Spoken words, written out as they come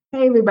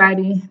Hey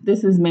everybody,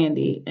 this is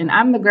Mandy, and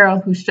I'm the girl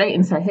who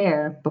straightens her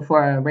hair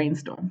before a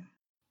rainstorm.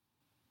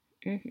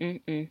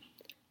 Mm-mm-mm.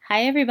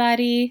 Hi,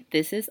 everybody.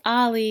 This is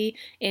Ollie.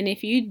 And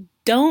if you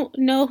don't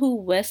know who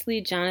Wesley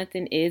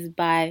Jonathan is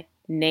by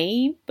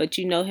name, but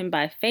you know him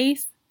by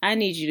face, I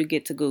need you to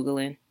get to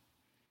Googling.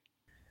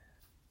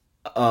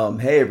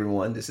 Hey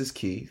everyone, this is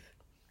Keith,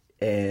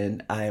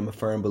 and I am a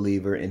firm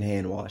believer in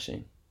hand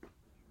washing.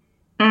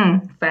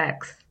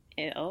 Facts.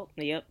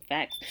 Yep,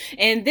 facts.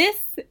 And this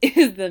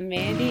is the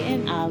Mandy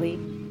and Ollie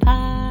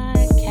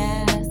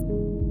podcast.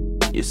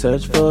 You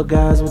search for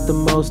guys with the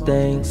most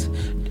things.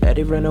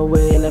 Daddy ran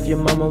away, left your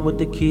mama with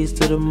the keys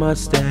to the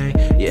Mustang.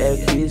 Yeah,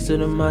 keys to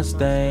the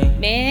Mustang.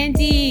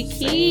 Mandy,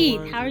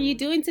 Keith, how are you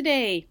doing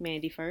today?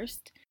 Mandy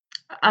first.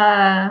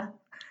 Uh,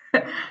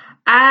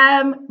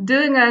 I'm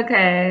doing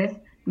okay.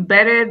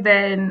 Better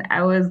than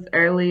I was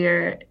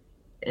earlier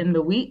in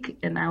the week,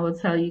 and I will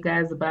tell you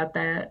guys about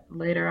that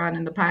later on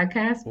in the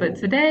podcast. But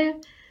today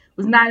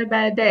was not a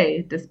bad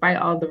day, despite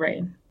all the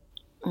rain.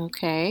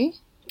 Okay.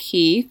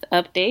 Keith,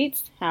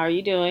 updates. How are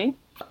you doing?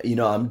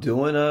 I'm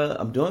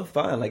doing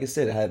fine. Like I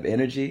said, I have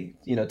energy,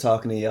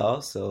 talking to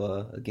y'all.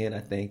 So again, I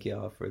thank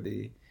y'all for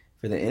the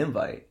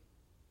invite.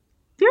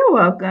 You're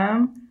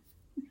welcome.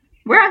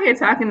 We're out here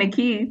talking to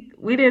Keith.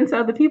 We didn't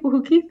tell the people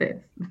who Keith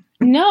is.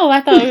 No,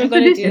 I thought we were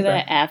going to do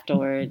that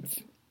afterwards.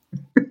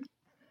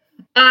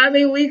 I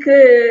mean, we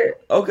could.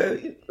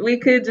 Okay. We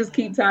could just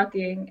keep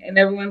talking, and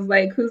everyone's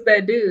like, "Who's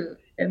that dude?"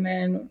 And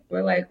then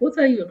we're like, "We'll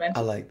tell you eventually."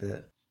 I like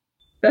that.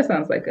 That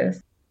sounds like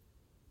us.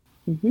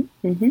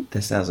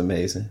 That sounds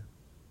amazing.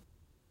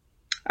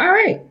 All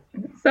right.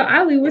 So,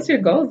 Ali, what's your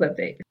goals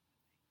update?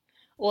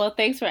 Well,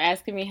 thanks for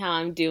asking me how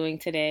I'm doing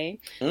today.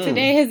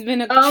 Today has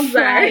been a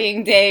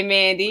trying day,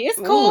 Mandy. It's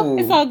cool.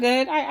 It's all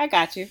good. I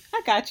got you.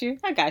 I got you.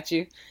 I got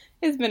you.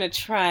 It's been a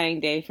trying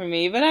day for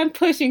me, but I'm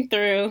pushing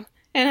through,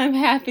 and I'm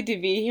happy to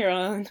be here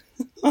on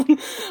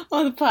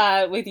the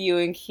pod with you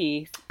and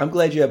Keith. I'm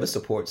glad you have a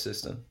support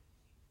system.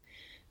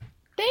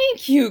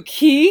 Thank you,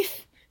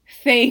 Keith.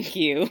 Thank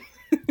you.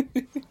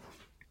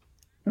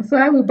 That's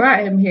why we brought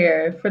him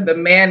here, for the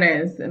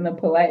manners and the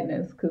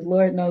politeness, because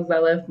Lord knows I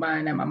left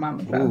mine at my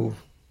mama's house.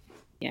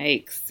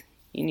 Yikes.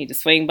 You need to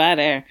swing by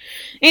there.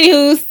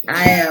 Anywho's.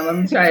 I am.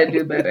 I'm trying to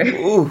do better.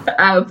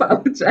 I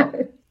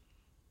apologize.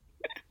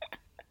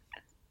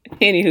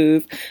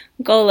 Anywho's,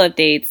 goal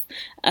updates.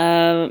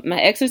 My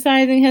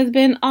exercising has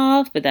been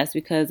off, but that's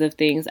because of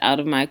things out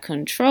of my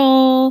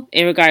control.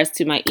 In regards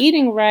to my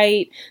eating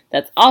right,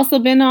 that's also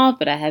been off,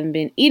 but I haven't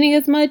been eating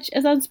as much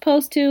as I'm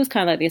supposed to. It's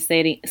kind of like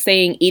they're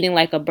saying eating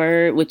like a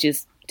bird, which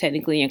is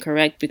technically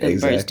incorrect because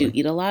birds do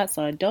eat a lot.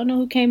 So I don't know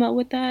who came up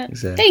with that.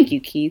 Exactly. Thank you,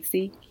 Keith.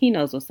 See, he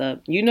knows what's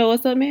up. You know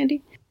what's up,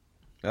 Mandy?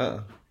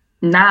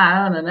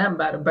 Nah, I don't know nothing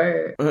about a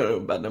bird.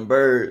 About them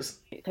birds.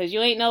 Because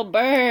you ain't no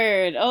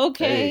bird.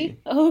 Okay. Hey.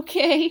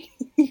 Okay.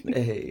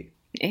 Hey.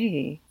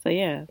 Hey. So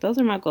yeah, those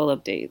are my goal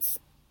updates.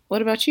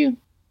 What about you?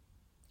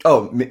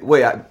 Oh,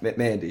 wait,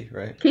 Mandy,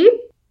 right? Keith?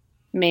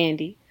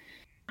 Mandy.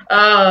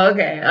 Oh,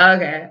 okay.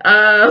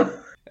 I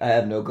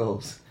have no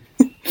goals.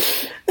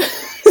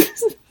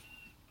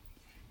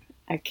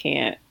 I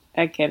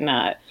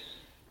cannot.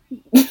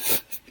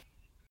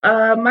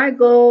 My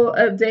goal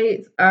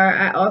updates are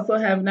I also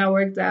have not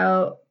worked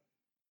out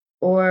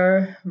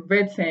or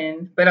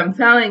written, but I'm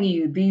telling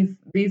you,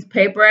 these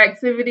paper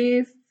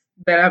activities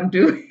that I'm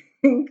doing,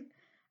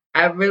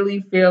 I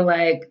really feel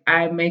like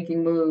I'm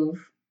making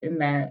move in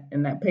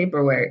that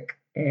paperwork,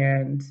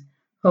 and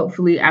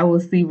hopefully I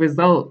will see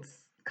results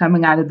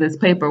coming out of this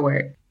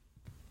paperwork.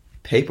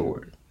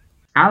 Paperwork.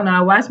 I don't know.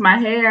 I washed my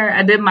hair.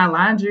 I did my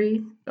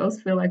laundry. Those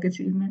feel like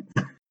achievements.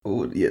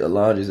 Oh, yeah, the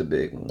laundry's a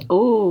big one.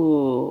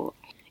 Ooh.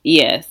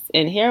 Yes,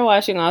 and hair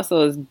washing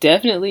also is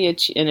definitely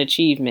an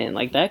achievement.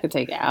 Like that could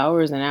take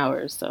hours and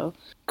hours. So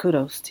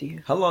kudos to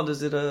you. How long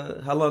did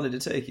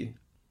it take you?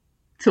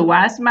 To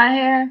wash my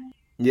hair?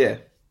 Yeah.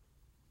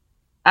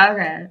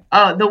 Okay.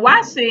 Oh, the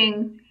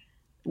washing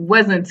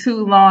wasn't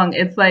too long.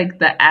 It's like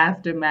the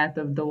aftermath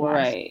of the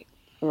wash.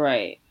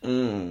 Right.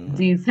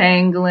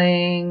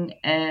 Detangling,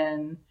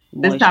 and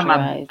this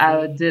time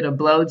I did a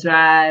blow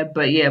dry.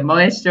 But yeah,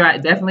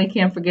 moisturize. Definitely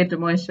can't forget to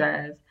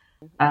moisturize.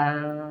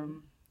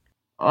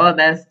 All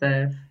that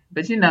stuff.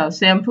 But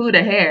shampoo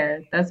the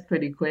hair, that's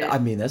pretty quick. I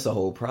mean, that's a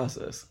whole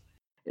process.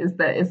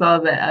 It's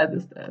all that other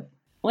stuff.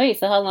 Wait,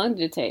 so how long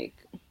did it take?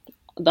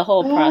 The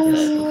whole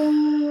process?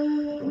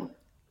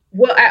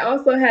 Well, I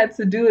also had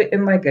to do it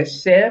in like a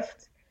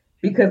shift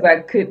because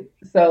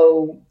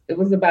so it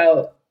was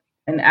about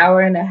an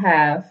hour and a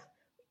half,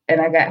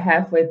 and I got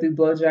halfway through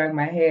blow drying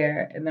my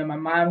hair, and then my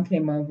mom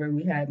came over.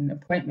 We had an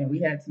appointment we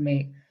had to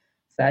make.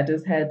 So I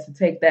just had to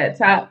take that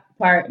top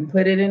part and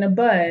put it in a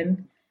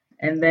bun,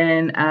 and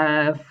then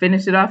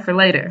finish it off for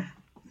later.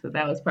 So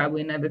that was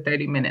probably another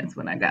 30 minutes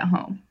when I got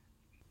home.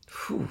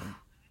 Whew.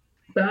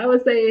 So I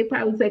would say it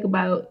probably take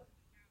about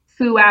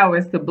 2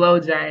 hours to blow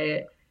dry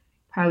it.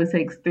 Probably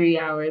takes 3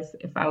 hours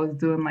if I was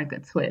doing like a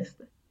twist.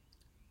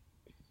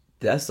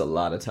 That's a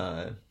lot of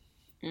time.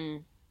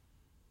 Mm.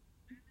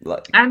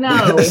 Like, I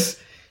know.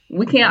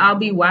 We can't all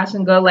be wash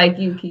and go like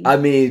you, Keith. I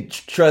mean,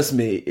 trust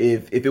me,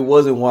 if it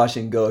wasn't wash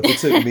and go, if it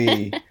took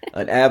me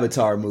an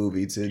Avatar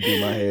movie to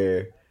do my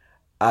hair,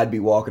 I'd be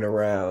walking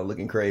around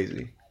looking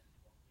crazy.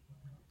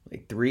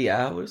 Like 3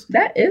 hours?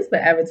 That is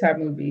the Avatar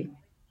movie.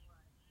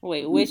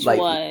 Wait, which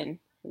one?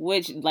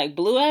 Which, like,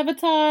 Blue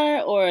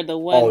Avatar or the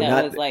one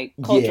that was like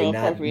cultural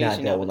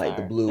appropriation not that Avatar one, like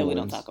the blue that we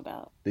ones. don't talk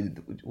about?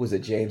 Was it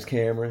James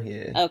Cameron?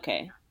 Yeah.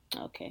 Okay,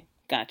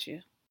 got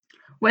you.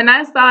 When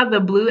I saw the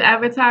Blue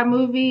Avatar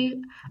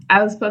movie,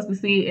 I was supposed to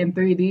see it in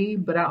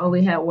 3D, but I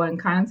only had one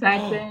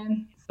contact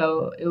in,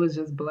 so it was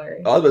just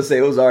blurry. I was about to say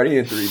it was already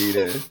in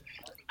 3D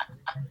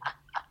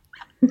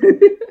then.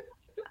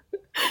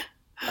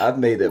 I've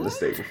made that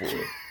mistake before.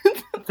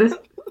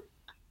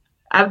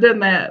 I've done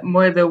that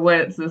more than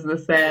once is the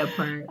sad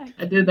part.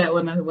 I did that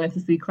when I went to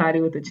see Cloudy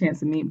with a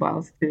Chance of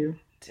Meatballs too.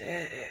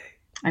 Dang.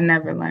 I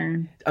never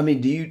learned. I mean,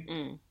 do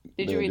you...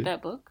 Did you read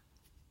that book?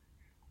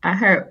 I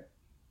heard...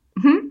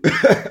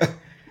 I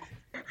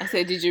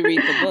said, did you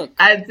read the book?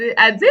 I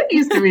did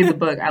used to read the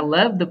book. I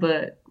loved the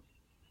book.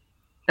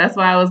 That's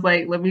why I was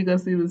like, let me go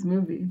see this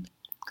movie.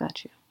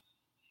 Got you.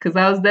 Because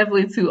I was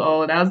definitely too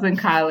old. I was in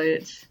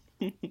college.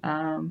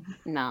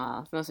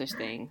 Nah, no such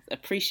thing.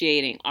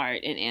 Appreciating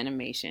art and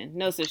animation.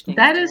 No such thing.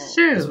 That is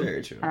true. That's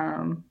very true.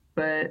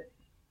 But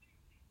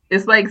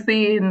it's like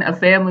seeing a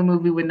family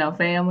movie with no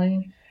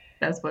family.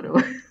 That's what it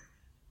was.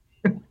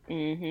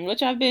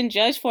 Which I've been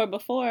judged for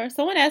before.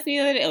 Someone asked me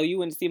the other day, "Oh, you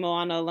went to see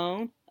Moana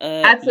alone?"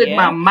 I took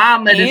my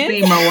mama to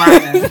see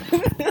Moana.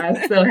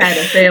 I still had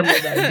a family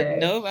that day.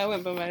 Nope, I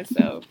went by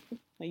myself.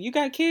 Like, you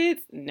got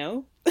kids?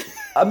 No.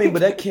 I mean,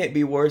 but that can't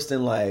be worse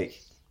than like,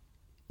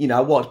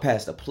 I walked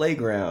past a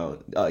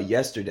playground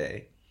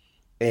yesterday,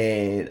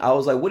 and I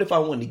was like, what if I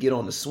wanted to get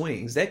on the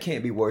swings? That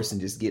can't be worse than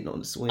just getting on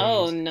the swings.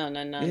 Oh, no.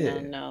 No, you're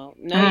right. No,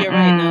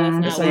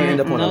 that's not how you end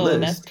up on a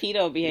list. That's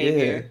pedo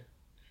behavior.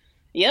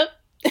 Yeah. Yep.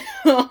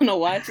 On a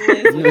watch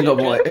list. You end up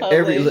on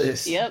every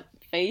list. Yep.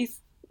 Face.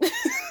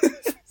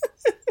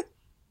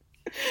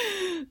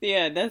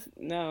 Yeah, that's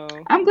no.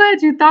 I'm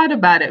glad you thought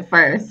about it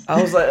first.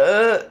 I was like,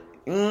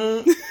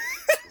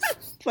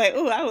 Like,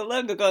 oh, I would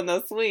love to go on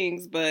those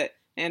swings, but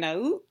nah.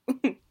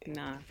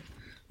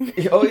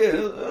 Oh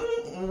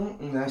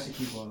yeah. I should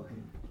keep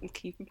walking.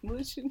 Keep it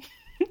pushing.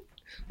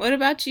 What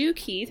about you,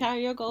 Keith? How are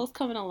your goals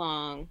coming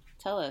along?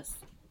 Tell us.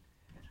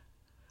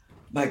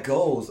 My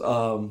goals,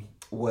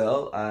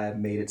 well, I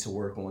made it to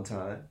work on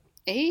time.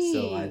 Hey.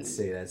 So I'd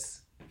say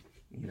that's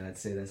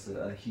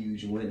a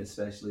huge win,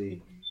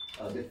 especially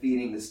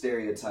defeating the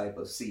stereotype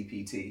of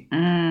CPT.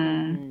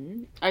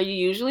 Are you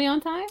usually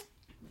on time?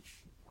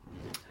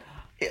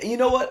 You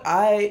know what?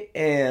 I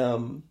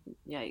am.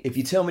 Yikes. If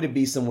you tell me to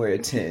be somewhere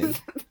at 10,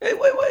 hey,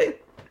 wait.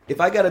 If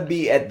I gotta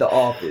be at the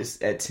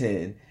office at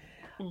 10,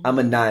 I'm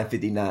a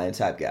 9:59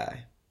 type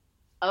guy.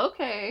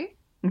 Okay.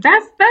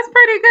 That's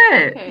pretty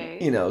good.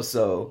 Okay.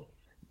 So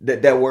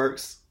that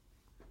works.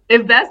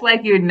 If that's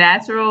like your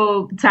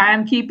natural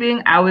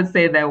timekeeping, I would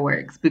say that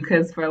works,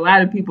 because for a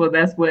lot of people,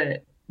 that's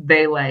what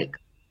they like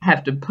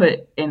have to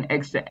put in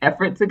extra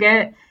effort to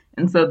get.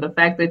 And so the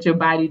fact that your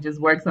body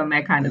just works on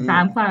that kind of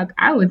time clock,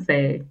 I would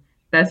say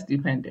that's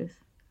stupendous.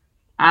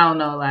 I don't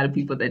know a lot of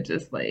people that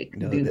just like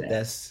do that.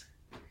 That's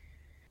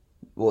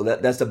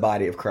the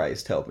body of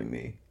Christ helping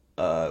me.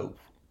 Call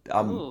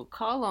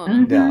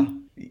on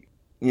him.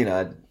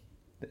 Yeah.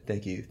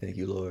 Thank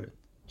you, Lord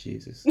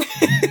Jesus.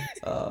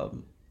 I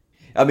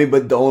mean,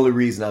 but the only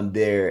reason I'm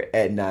there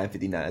at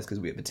 9:59 is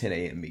because we have a 10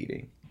 a.m.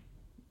 meeting.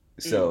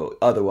 So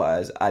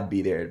otherwise, I'd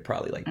be there at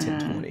probably like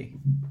 10:20,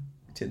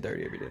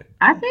 10:30 every day.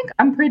 I think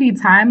I'm pretty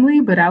timely,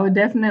 but I would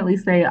definitely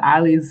say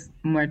Ollie's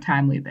more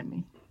timely than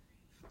me,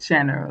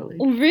 generally.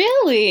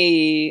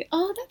 Really?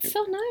 Oh, that's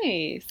so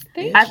nice.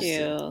 Thank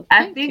you.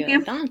 I think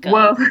if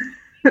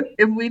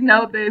we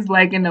know there's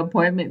like an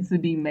appointment to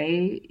be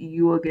made,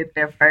 you will get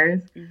there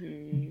first.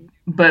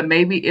 But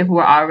maybe if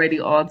we're already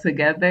all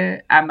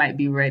together, I might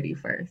be ready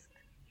first.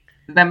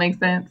 Does that make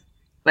sense?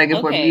 Like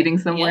if we're meeting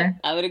somewhere? Yep,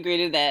 I would agree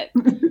to that.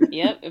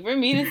 Yep. If we're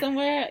meeting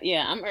somewhere,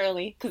 yeah, I'm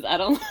early because I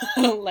don't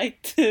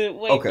like to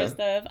wait for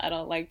stuff. I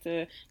don't like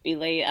to be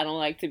late. I don't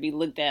like to be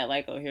looked at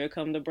like, oh, here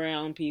come the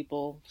brown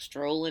people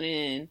strolling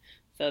in.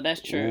 So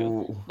that's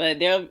true. Ooh. But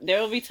there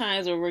will be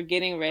times where we're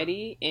getting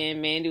ready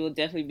and Mandy will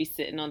definitely be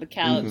sitting on the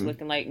couch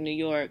looking like New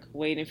York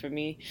waiting for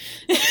me.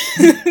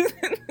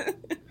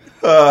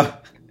 So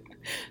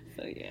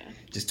yeah.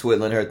 Just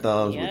twiddling her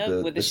thumbs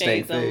with the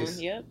stank shades face.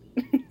 On. Yep.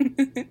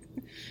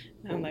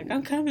 I'm like,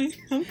 I'm coming.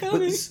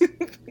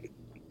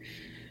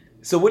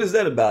 So what is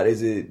that about?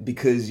 Is it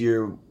because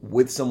you're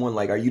with someone?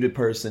 Like, are you the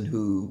person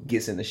who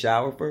gets in the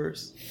shower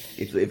first?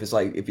 If it's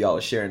like if y'all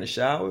are sharing the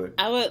shower?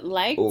 I would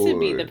like to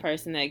be the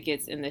person that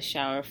gets in the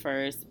shower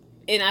first.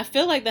 And I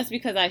feel like that's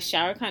because I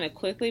shower kind of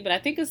quickly, but I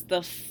think it's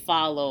the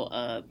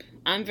follow-up.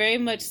 I'm very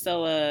much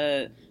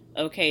so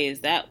okay,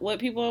 is that what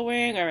people are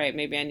wearing? All right,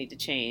 maybe I need to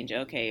change.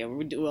 Okay,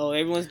 well,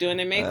 everyone's doing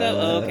their makeup.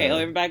 Oh, okay, oh,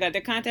 everybody got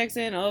their contacts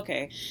in. Oh,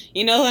 okay,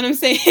 you know what I'm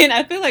saying?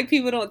 I feel like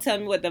people don't tell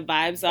me what the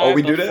vibes are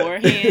we do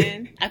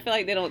beforehand. that? I feel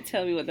like they don't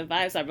tell me what the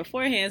vibes are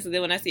beforehand. So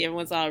then when I see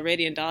everyone's all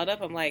ready and dolled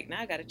up, I'm like, nah,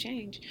 I gotta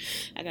change.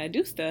 I gotta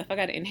do stuff. I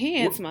gotta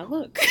enhance my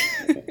look.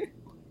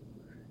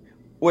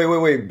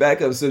 Wait,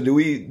 back up. So do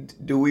we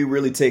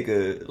really take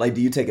do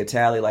you take a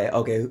tally? Like,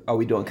 okay, are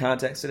we doing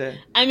contacts today?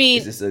 I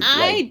mean, is this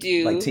I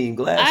do. Like team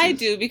glasses? I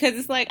do, because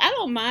it's like, I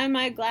don't mind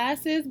my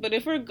glasses, but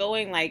if we're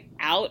going like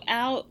out,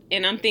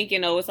 and I'm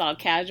thinking, oh, it's all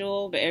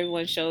casual, but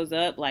everyone shows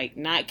up like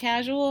not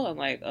casual, I'm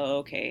like, oh,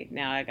 okay,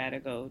 now I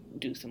gotta go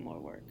do some more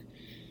work.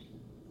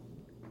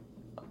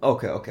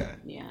 Okay.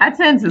 Yeah. I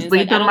tend to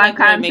sleep in my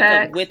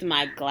contacts with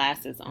my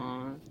glasses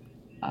on.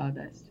 Oh,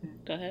 that's true.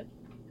 Go ahead.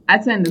 I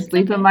tend to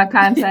sleep in my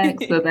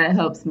contacts, so that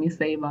helps me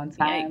save on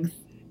time. Yikes.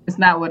 It's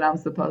not what I'm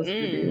supposed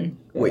to do.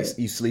 Wait,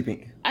 you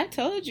sleeping? I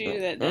told you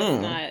that's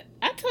not.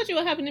 I told you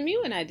what happened to me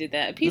when I did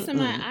that. A piece of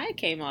my eye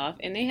came off,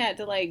 and they had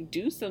to like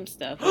do some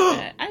stuff with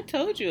that. I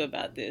told you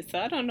about this, so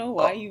I don't know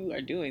why you are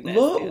doing that.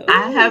 Still.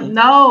 I have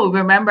no.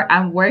 Remember,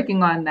 I'm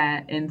working on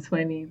that in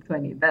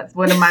 2020. That's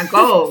one of my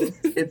goals.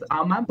 It's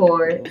on my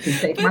board to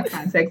take my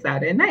contacts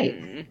out at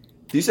night.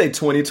 Did you say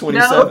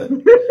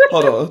 2027? No.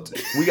 Hold on,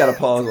 we got to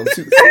pause on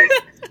two.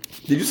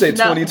 Did you say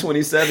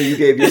 2027? You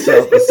gave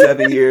yourself a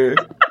 7-year.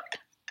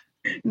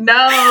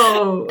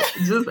 No,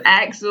 just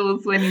actual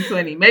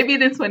 2020. Maybe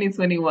the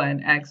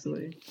 2021,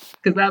 actually.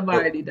 Because I've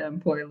already done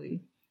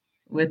poorly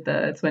with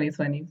the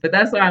 2020. But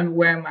that's why I'm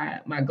wearing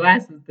my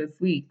glasses this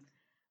week.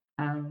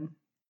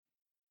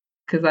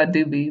 Because I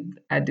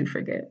do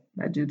forget.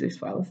 I do just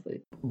fall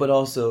asleep. But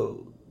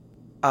also,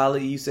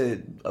 Ali, you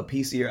said a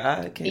piece of your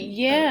eye came.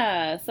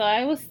 Yeah, so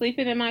I was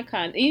sleeping in my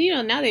you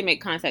know, now they make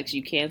contacts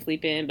you can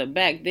sleep in, but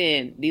back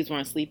then these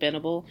weren't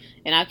sleep-inable,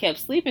 and I kept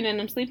sleeping in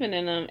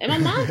them, and my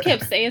mom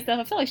kept saying stuff.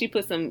 I felt like she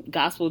put some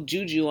gospel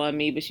juju on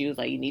me, but she was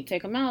like, you need to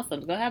take them out,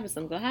 something's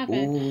gonna happen.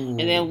 Ooh.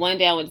 And then one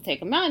day I went to take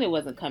them out, and it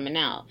wasn't coming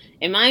out.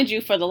 And mind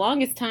you, for the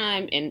longest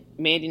time, and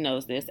Mandy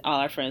knows this,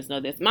 all our friends know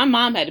this, my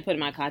mom had to put in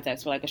my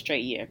contacts for like a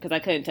straight year, because I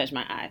couldn't touch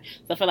my eye.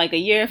 So for like a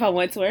year, if I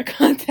went to wear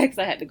contacts,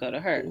 I had to go to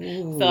her.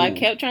 Ooh. So I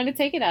kept trying to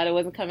take it out. It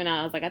wasn't coming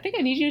out. I was like, I think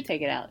I need you to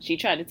take it out. She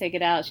tried to take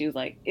it out. She was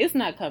like, it's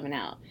not coming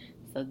out.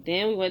 So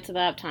then we went to the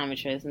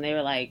optometrist, and they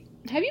were like,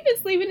 have you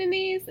been sleeping in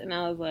these? And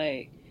I was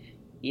like,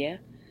 yeah.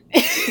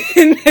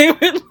 And they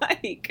were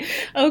like,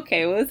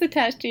 okay, well, it's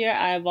attached to your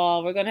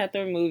eyeball. We're going to have to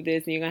remove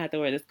this, and you're going to have to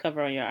wear this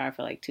cover on your eye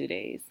for like 2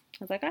 days. I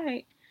was like, all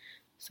right.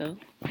 So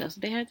that's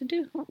what they had to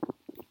do.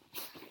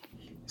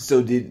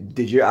 So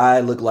did your eye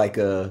look like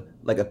a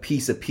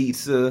piece of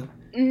pizza?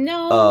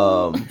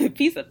 No.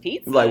 Piece of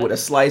pizza? Like with a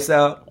slice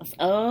out?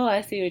 Oh,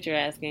 I see what you're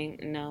asking.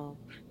 No.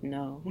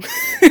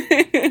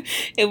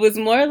 It was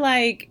more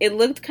like, it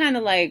looked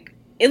like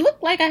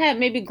I had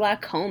maybe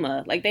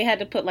glaucoma. Like they had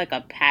to put like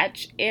a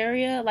patch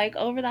area like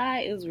over the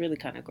eye. It was really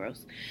kind of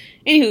gross.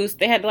 Anywho,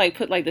 they had to like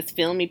put like this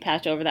filmy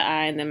patch over the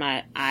eye, and then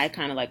my eye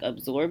kind of like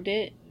absorbed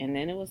it, and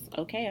then it was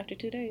okay after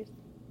 2 days.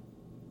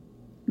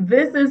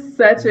 This is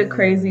such a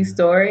crazy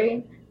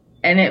story,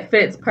 and it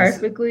fits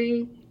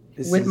perfectly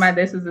with my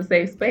This Is a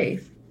Safe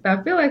Space. So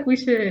I feel like we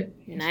should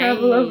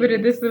travel over to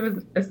This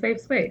Is a Safe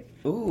Space.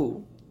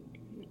 Ooh.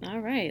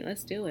 All right,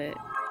 let's do it.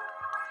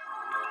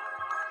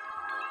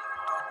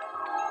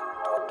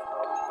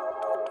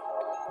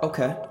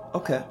 Okay.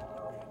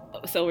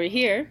 So we're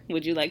here.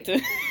 Would you like to?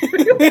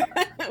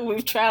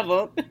 We've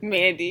traveled,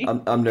 Mandy.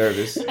 I'm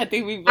nervous. I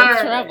think we've both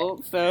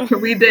traveled. So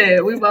we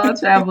did. We've all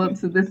traveled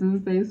to This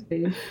Is a Safe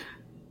Space.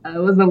 It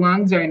was a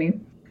long journey.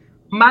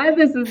 My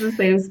This Is a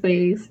Safe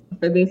Space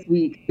for this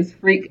week is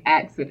freak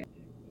accident.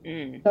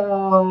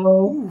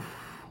 So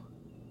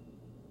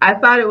I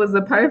thought it was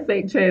a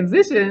perfect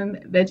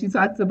transition that you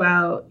talked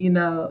about,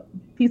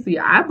 piece of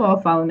your eyeball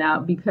falling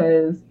out,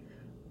 because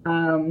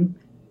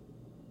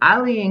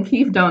Ali and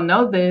Keith don't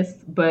know this,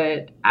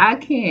 but I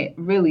can't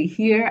really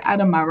hear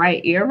out of my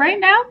right ear right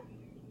now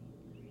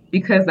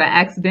because I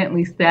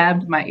accidentally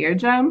stabbed my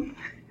eardrum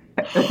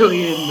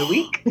earlier in the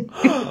week.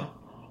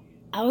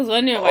 I was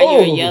wondering why you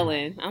were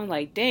yelling. I'm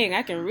like, dang,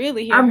 I can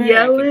really hear her.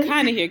 Yelling. I can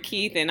kind of hear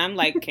Keith, and I'm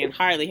like, can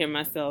hardly hear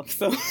myself.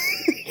 So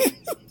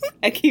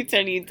I keep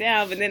turning you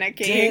down, but then I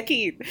can't hear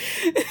Keith.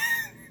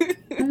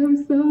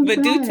 I'm so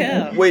But sorry. do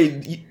tell.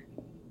 Wait,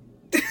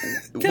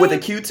 with a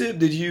Q-tip,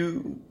 did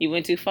you... You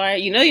went too far?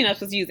 You know you're not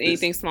supposed to use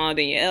anything smaller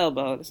than your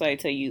elbow. That's why I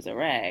tell you use a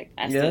rag.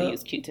 I still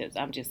use Q-tips.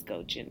 I'm just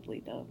go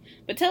gently, though.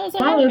 But tell us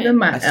what happened. Smaller than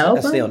my elbow?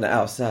 I stay on the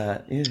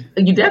outside. Yeah.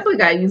 You definitely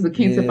got to use a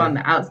Q-tip on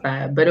the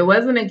outside, but it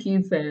wasn't a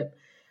Q-tip.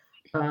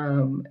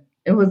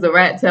 It was a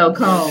rat tail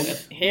comb.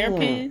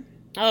 Hairpin?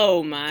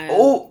 Oh, my.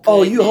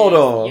 Oh, you hold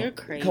on. You're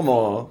crazy. Come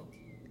on.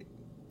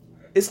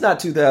 It's not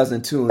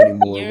 2002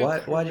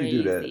 anymore. Why do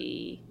you do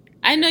that?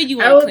 I know you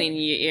weren't cleaning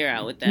your ear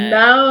out with that.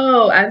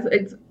 No,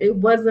 it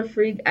was a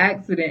freak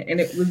accident, and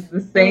it was the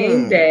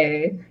same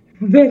day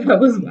that I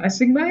was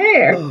washing my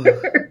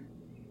hair.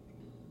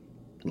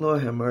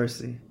 Lord have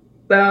mercy.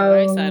 So, the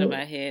right side of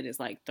my head is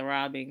like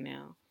throbbing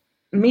now.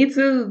 Me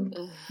too.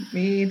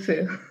 Me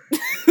too.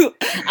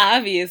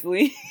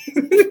 Obviously.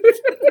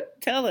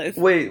 Tell us.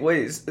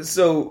 Wait.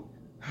 So,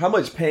 how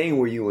much pain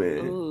were you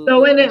in? Ooh, So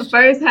good when it question.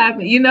 first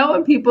happened, you know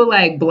when people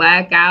like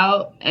black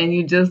out and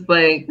you just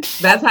like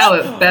that's how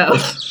it felt.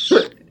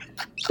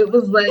 It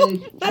was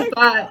like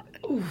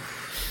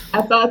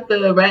I thought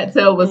the rat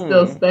tail was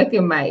still stuck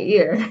in my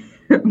ear,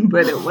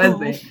 but it Oh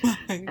wasn't.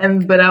 my.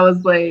 But I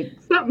was like,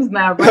 something's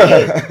not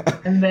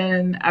right. And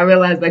then I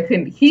realized I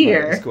couldn't It's my next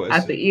hear out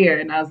question. the ear,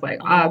 and I was like,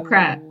 oh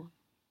crap. Oh.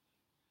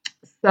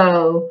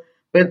 So,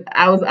 but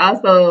I was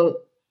also,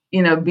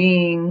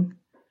 being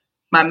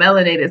my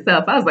melanated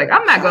self, I was like,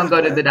 I'm not gonna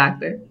go to the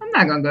doctor. I'm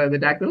not gonna go to the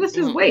doctor. Let's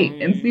just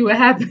wait and see what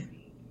happens.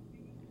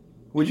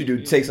 What'd you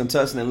do? Take some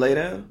tussin and lay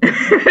down?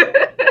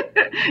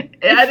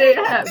 I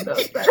didn't have no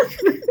sense.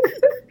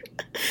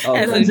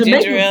 And Okay. some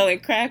ginger ale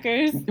and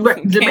crackers. Right,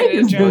 Some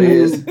Canada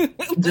Jamaicans Dry.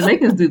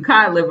 Jamaicans do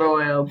cod liver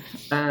oil,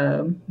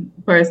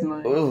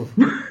 personally. Ooh.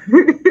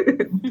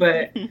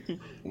 But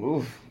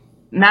Ooh.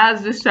 now I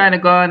was just trying to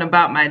go on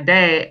about my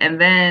day,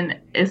 and then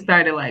it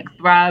started like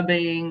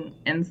throbbing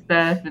and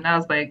stuff, and I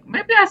was like,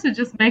 maybe I should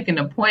just make an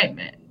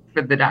appointment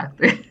for the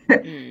doctor.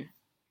 Mm.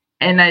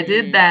 And I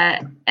did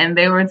that, and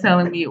they were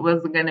telling me it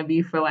wasn't going to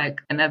be for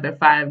like another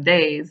 5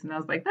 days, and I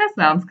was like, that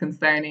sounds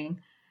concerning.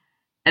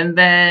 And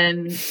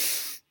then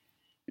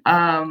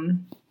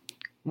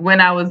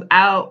when I was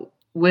out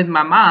with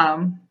my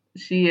mom,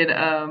 she had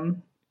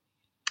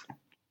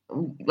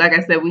like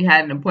I said, we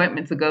had an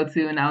appointment to go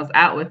to, and I was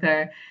out with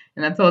her,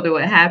 and I told her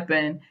what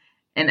happened.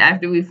 And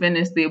after we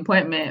finished the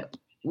appointment,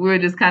 we were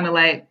just kind of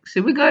like,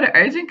 should we go to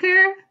urgent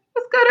care?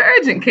 Let's go to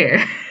urgent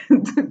care,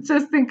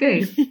 just in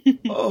case.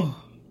 Oh.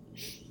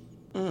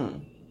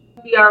 Mm.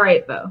 Be all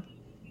right though.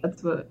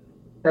 That's what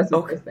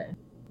Okay. they're saying.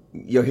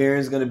 Your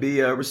hearing's gonna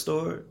be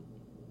restored?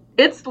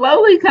 It's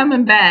slowly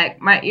coming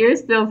back. My ear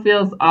still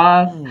feels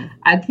off. Mm.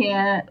 I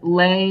can't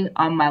lay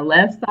on my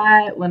left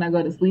side when I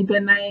go to sleep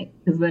at night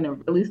because then it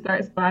really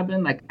starts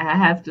throbbing. Like I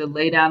have to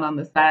lay down on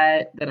the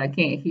side that I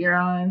can't hear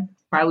on,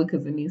 probably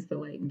because it needs to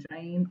like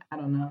drain. I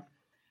don't know.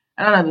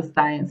 I don't know the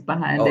science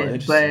behind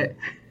it, but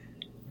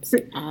It's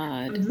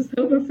odd. I'm just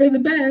hoping for the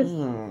best.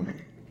 Mm.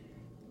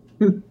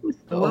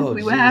 So we'll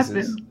see what Jesus.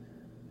 happens.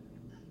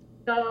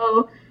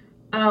 So,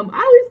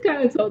 Ollie's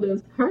kind of told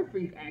us her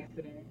freak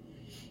accident.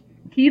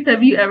 Keith,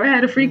 have you ever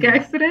had a freak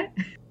accident?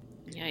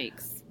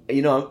 Yikes.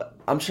 You know,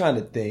 I'm trying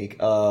to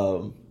think.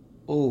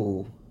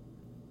 Ooh,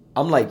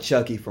 I'm like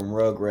Chucky from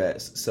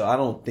Rugrats, so I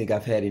don't think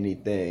I've had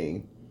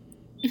anything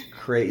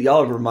crazy.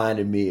 Y'all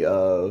reminded me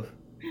of.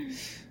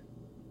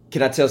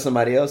 Can I tell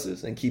somebody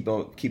else's and keep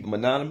them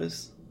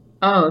anonymous?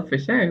 Oh, for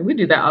sure. We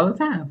do that all the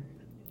time.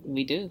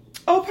 We do.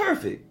 Oh,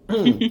 perfect.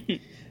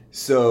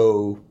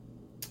 So,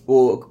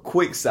 well,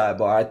 quick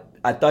sidebar.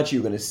 I thought you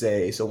were gonna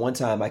say. So one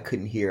time I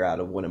couldn't hear out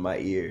of one of my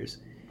ears.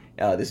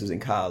 This was in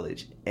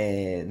college,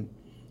 and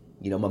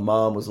my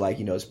mom was like,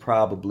 it's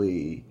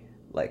probably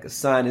like a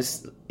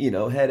sinus,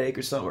 headache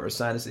or something, or a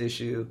sinus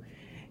issue.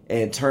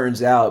 And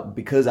turns out,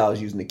 because I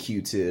was using the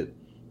Q-tip,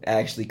 I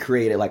actually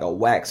created like a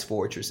wax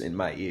fortress in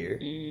my ear.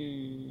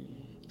 Mm.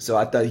 So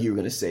I thought you were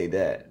gonna say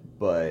that,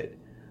 but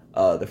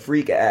the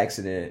freak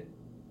accident.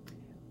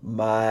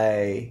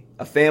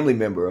 A family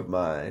member of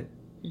mine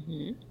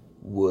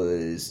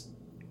was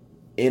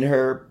in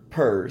her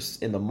purse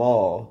in the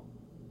mall,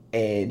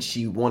 and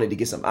she wanted to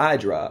get some eye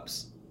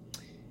drops,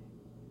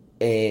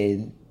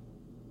 and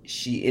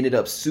she ended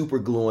up super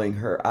gluing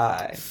her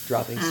eye,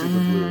 dropping super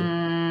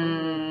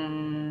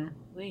glue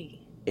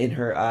Wait. in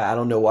her eye. I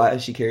don't know why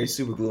she carries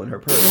super glue in her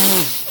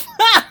purse.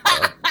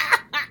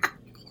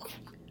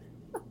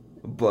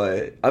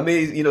 But I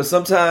mean,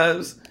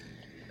 sometimes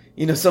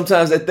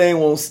that thing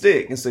won't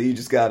stick, and so you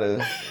just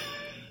gotta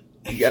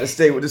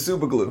stay with the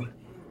super glue.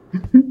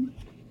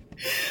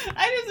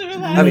 I just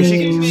realized. I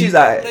mean, she's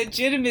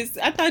legitimate.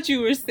 I thought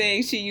you were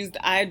saying she used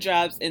eye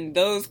drops and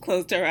those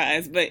closed her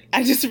eyes, but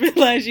I just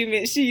realized you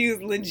meant she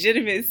used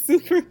legitimate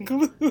super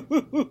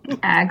glue.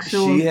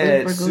 Actual She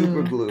had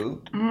super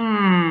glue.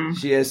 glue.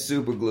 She had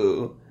super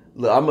glue.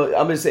 Look, I'm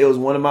gonna say it was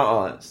one of my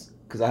aunts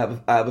because I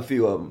have a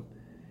few of them.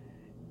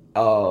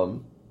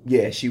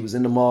 Yeah, she was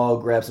in the mall,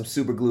 grabbed some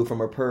super glue from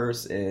her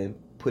purse and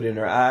put it in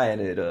her eye, and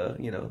it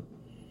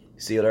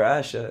sealed her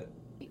eye shut.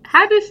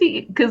 How does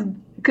she? Because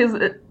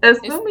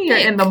assuming you're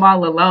in the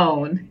mall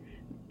alone,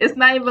 it's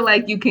not even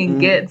like you can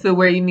get to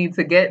where you need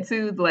to get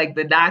to, like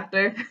the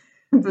doctor,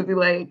 to be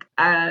like,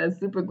 I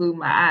super glue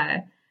my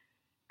eye.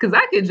 Because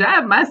I could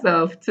drive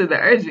myself to the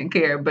urgent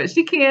care, but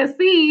she can't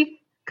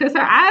see because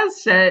her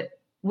eyes shut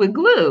with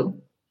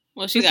glue.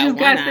 Well, she's got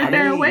got one to sit eye.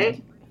 there and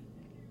wait.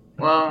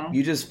 Well,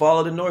 You just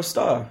follow the North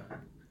Star.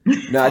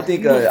 No, I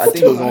think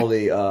it was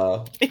only.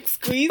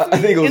 Excuse me. I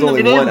think it was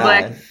only one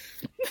eye.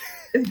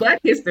 It's Black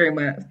History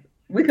Month.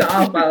 We can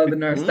all follow the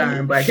North Star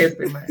in Black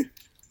History Month.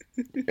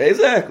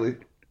 Exactly.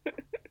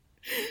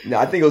 No,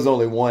 I think it was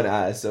only one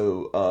eye.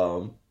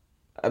 So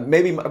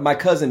maybe my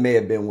cousin may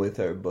have been with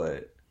her,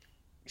 but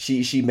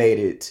she made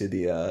it to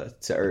the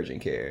to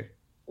urgent care.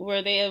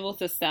 Were they able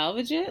to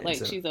salvage it? Like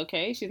so. she's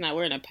okay? She's not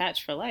wearing a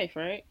patch for life,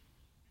 right?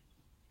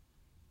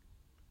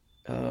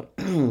 Uh,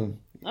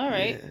 All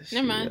right,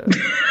 yeah, never mind.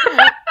 uh, All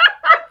right.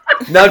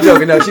 No, I'm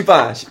joking. No, she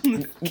fine.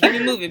 Keep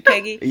it moving,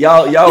 Peggy.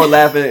 Y'all were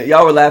laughing.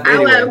 Y'all were laughing I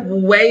anyway. laughed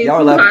way Y'all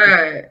were too laughing.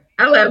 hard.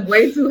 I laughed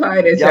way too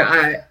hard at your Y'all,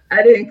 aunt.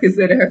 I didn't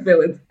consider her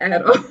feelings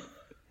at all.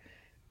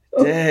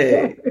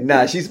 dang.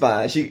 Nah, she's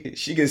fine. She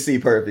can see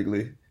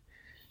perfectly.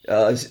 She,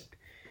 If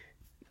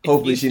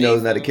hopefully you she say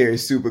knows not to so. carry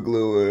super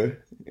glue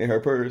in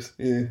her purse.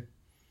 Yeah.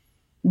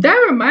 That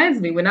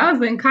reminds me, when I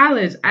was in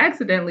college, I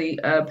accidentally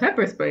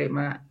pepper sprayed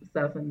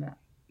myself in the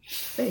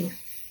face.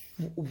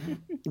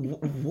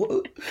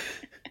 What?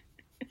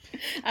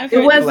 I've It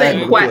heard this wasn't story,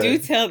 but quite do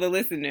tell the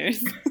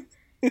listeners.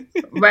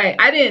 right.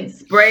 I didn't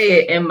spray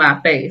it in my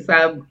face.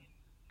 I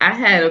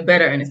had a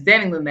better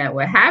understanding than that.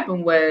 What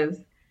happened was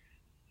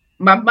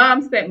my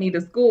mom sent me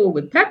to school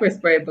with pepper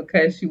spray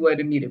because she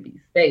wanted me to be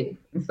safe,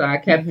 and so I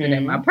kept it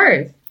in my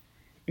purse.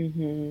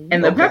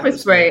 And the Okay, pepper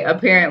spray understandable.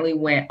 apparently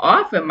went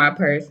off in my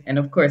purse. And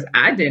of course,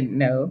 I didn't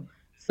know.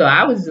 So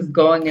I was just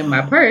going in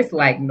my purse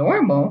like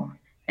normal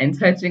and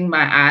touching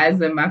my eyes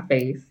and my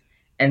face.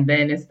 And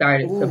then it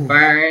started to Ooh.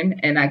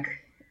 burn and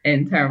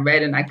turn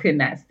red and I could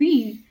not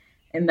see.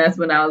 And that's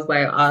when I was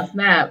like, oh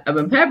snap, I've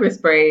been pepper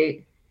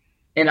sprayed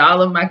and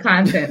all of my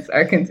contents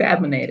are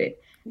contaminated.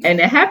 And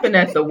it happened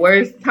at the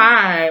worst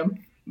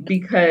time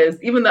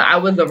because even though I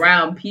was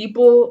around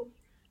people,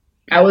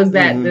 I was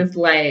at Mm-hmm. this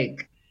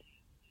like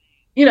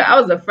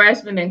I was a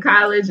freshman in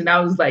college and I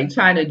was like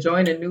trying to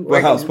join a new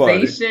Well, house party.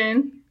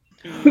 organization.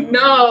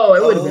 No,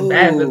 it would have been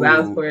bad if I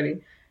was Oh. 40.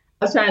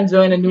 I was trying to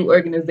join a new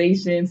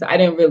organization, so I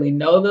didn't really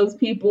know those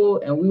people,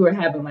 and we were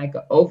having like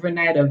an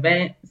overnight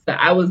event. So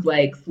I was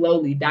like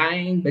slowly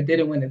dying, but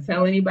didn't want to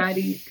tell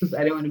anybody because I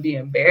didn't want to be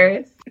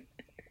embarrassed.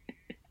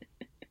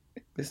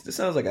 This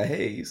sounds like a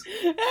haze.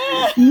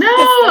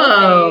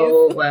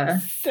 No,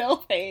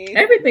 Self-haze.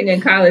 everything in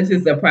college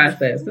is a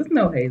process. There's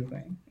no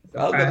hazing. It's a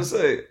I was about to process.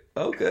 say,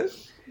 okay.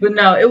 But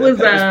no, it That was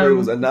pepper spray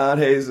was a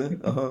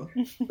non-hazing.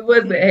 it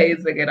wasn't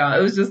hazing at all.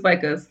 It was just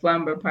like a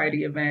slumber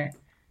party event.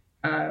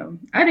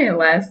 I didn't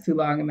last too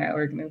long in that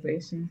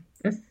organization.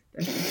 That's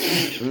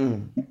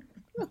You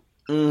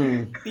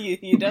don't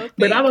think?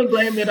 But I would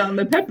blame it on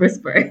the pepper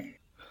spray.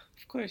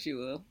 Of course you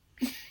will.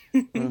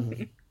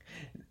 Mhm.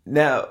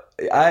 Now,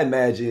 I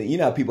imagine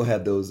how people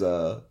have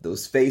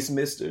those face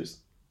misters.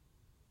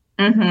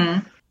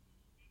 Mm-hmm.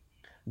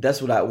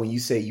 That's what when you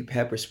say you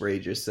pepper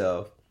sprayed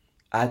yourself,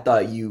 I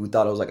thought you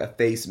thought it was like a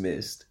face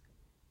mist.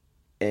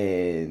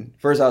 And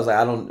first I was like,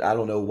 I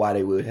don't know why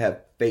they would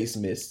have face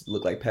mist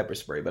look like pepper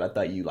spray, but I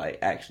thought you like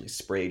actually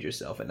sprayed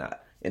yourself in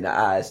the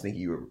eyes, thinking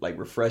you were like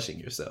refreshing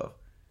yourself.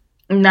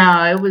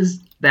 No, it was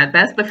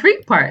that's the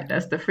freak part.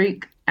 That's the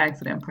freak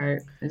accident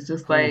part. It's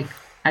just like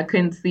I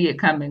couldn't see it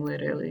coming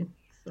literally.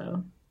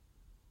 So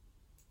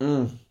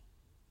Damn,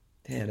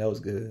 that was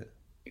good.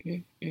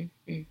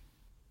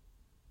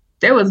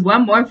 there was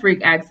one more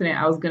freak accident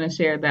I was gonna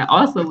share that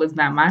also was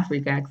not my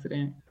freak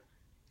accident.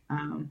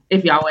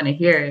 If y'all want to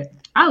hear it,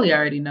 Ollie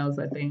already knows,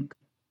 I think.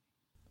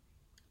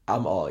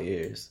 I'm all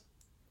ears.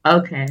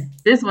 Okay,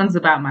 this one's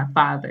about my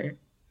father.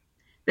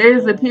 There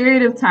is a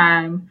period of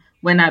time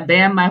when I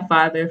banned my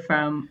father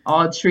from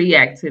all tree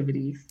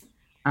activities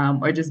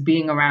or just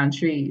being around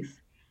trees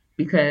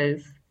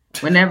because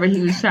whenever he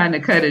was trying to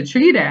cut a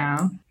tree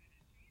down,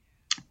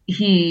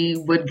 he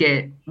would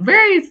get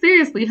very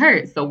seriously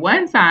hurt. So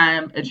one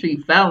time a tree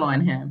fell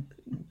on him.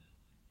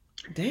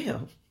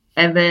 Damn.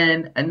 And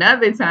then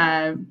another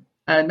time,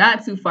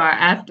 not too far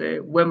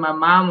after, when my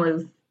mom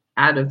was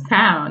out of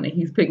town and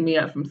he's picked me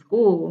up from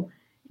school,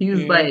 he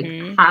was like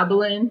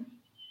hobbling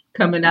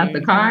coming out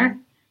the car.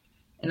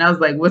 And I was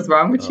like, what's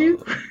wrong with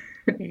you?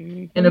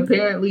 And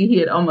apparently he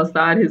had almost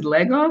sawed his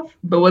leg off,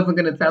 but wasn't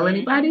going to tell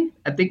anybody.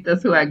 I think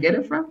that's who I get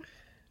it from.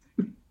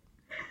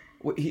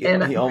 He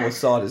And almost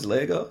sawed his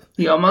leg off?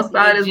 he almost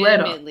sawed his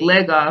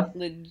leg off.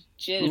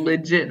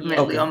 Legitimately.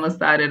 Okay. Almost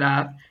sawed it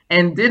off.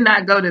 And did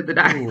not go to the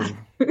doctor.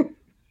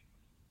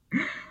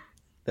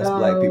 That's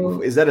black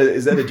people. Is that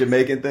a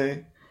Jamaican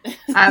thing?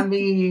 I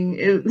mean,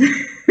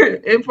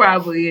 it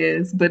probably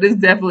is, but it's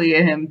definitely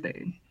a him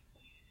thing.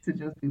 To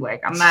just be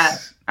like, I'm not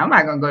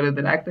gonna go to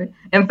the doctor.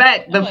 In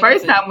fact, the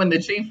first time when the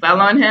tree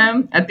fell on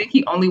him, I think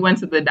he only went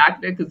to the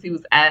doctor because he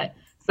was at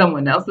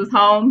someone else's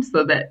home,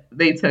 so that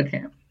they took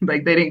him.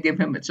 Like they didn't give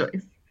him a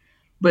choice.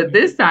 But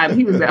this time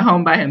he was at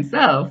home by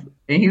himself,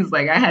 and he was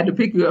like, I had to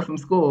pick you up from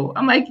school.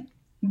 I'm like,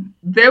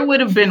 there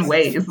would have been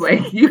ways.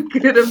 Like you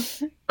could have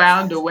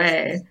found a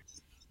way.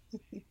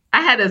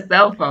 I had a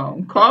cell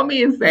phone. Call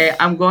me and say,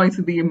 I'm going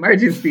to the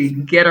emergency.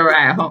 Get a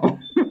ride home.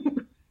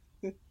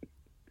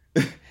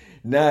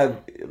 Now,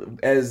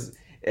 as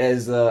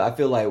I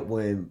feel like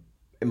and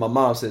my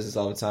mom says this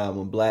all the time,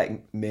 when black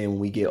men, when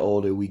we get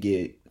older, we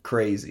get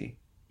crazy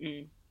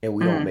and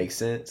we don't make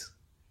sense.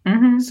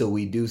 Mm-hmm. So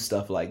we do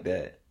stuff like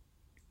that.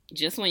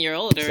 Just when you're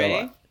older, So,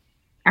 eh?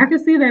 I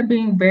can see that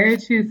being very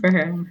true for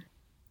him.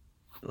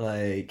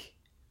 Like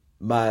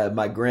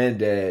my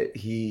granddad,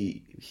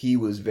 he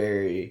was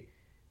I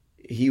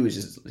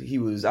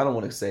don't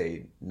want to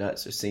say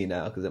nuts or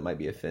senile because that might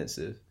be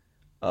offensive.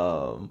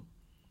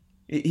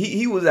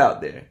 He was out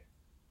there.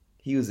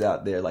 He was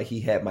out there like he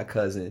had my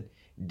cousin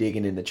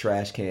digging in the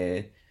trash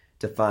can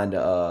to find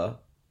a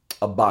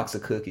box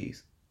of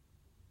cookies.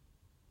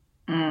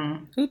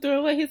 Who threw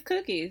away his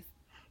cookies?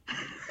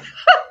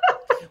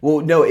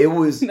 Well, no, it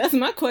was. That's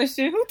my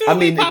question. Who threw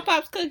away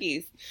Pop-Pop's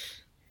cookies?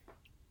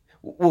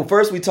 Well,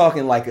 first we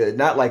talking like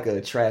not like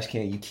a trash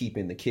can you keep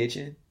in the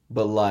kitchen,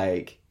 but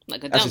like a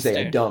dumpster. I should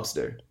say a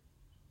dumpster.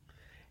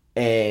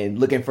 And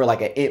looking for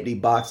like an empty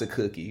box of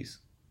cookies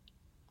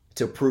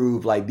to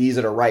prove like these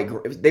are the right.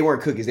 They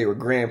weren't cookies; they were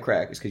graham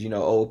crackers because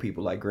old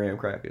people like graham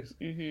crackers.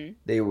 Mm-hmm.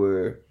 They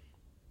were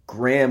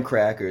graham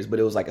crackers, but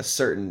it was like a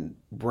certain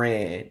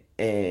brand,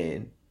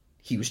 and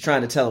he was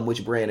trying to tell him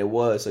which brand it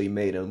was, so he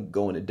made him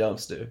go in the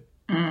dumpster.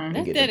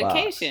 That's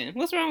dedication.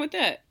 What's wrong with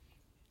that?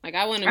 Like,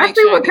 I want to I make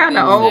see sure what kind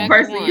of old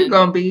person you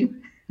gonna be.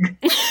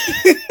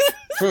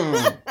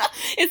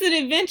 It's an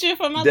adventure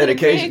for my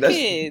dedication. Little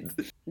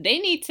grandkids. They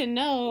need to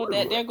know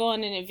that they're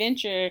going on an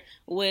adventure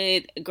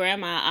with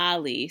Grandma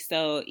Ollie.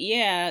 So,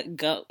 yeah,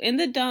 go in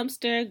the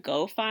dumpster,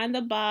 go find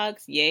the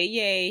box. Yay,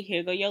 yay.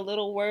 Here go your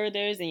little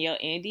Werthers and your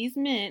Andes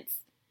Mints.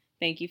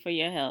 Thank you for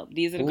your help.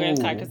 These are the graham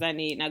crackers I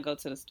need. Now go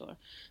to the store.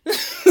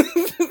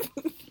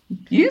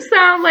 You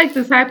sound like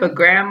the type of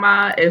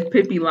grandma if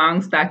Pippi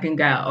Longstocking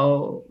got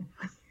old.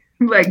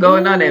 Like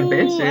going on an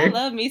adventure. I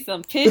love me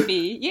some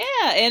Pippi.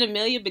 Yeah, and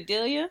Amelia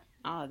Bedelia.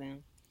 All of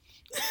them.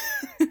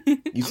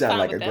 You sound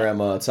like a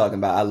grandma talking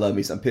about I love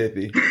me some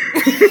Pippi.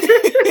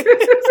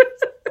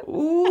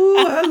 Ooh,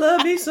 I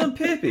love me some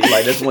Pippi.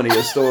 Like that's one of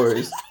your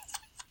stories.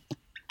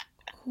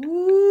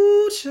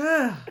 Ooh,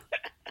 child.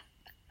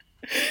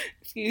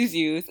 Excuse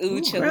you. It's ooh,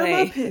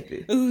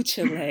 Chile. Ooh,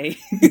 Chile.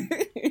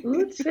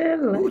 Ooh,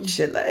 Chile. Ooh,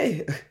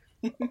 Chile.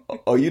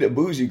 Oh, you the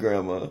bougie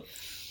grandma.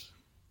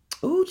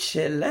 Ooh,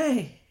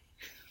 Chile.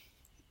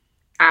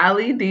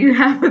 Ollie, do you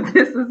have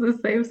This Is a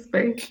Safe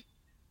Space?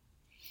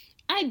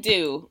 I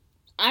do.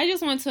 I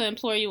just want to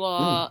implore you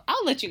all.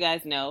 I'll let you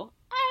guys know.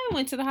 I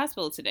went to the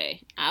hospital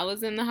today. I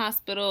was in the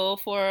hospital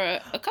for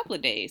a couple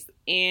of days.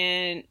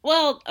 And,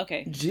 well,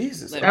 okay.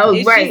 Jesus.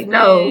 Oh, right.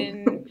 No.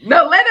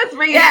 No, let us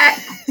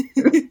react.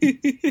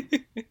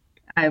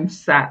 I'm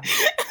shocked.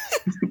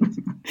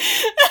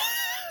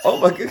 Oh,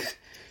 my God.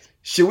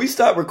 Should we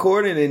stop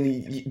recording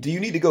and do you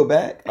need to go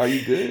back? Are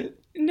you good?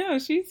 No,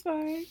 she's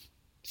fine.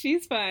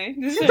 She's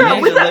fine. She's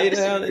talking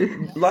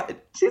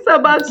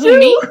about you.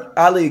 Me?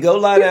 Ali, go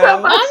lie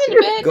down. I'm in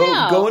the bed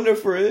now. Go in the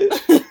fridge.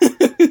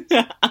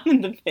 I'm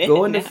in the bed.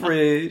 Go in the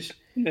fridge.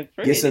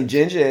 Get some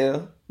ginger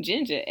ale.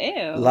 Ginger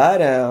ale? Lie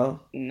down.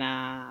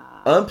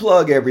 Nah.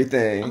 Unplug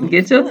everything.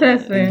 Get your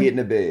tussin. And get in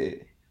the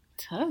bed.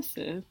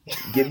 Tussin?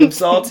 Get them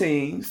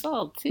saltines.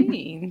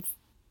 Saltines.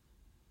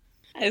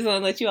 I just want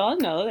to let you all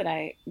know that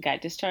I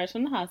got discharged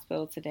from the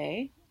hospital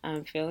today.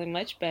 I'm feeling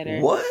much better.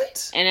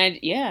 What? And I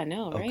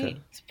know, right?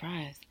 Okay.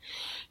 Surprise.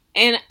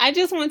 And I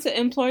just want to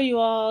implore you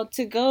all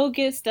to go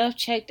get stuff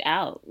checked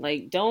out.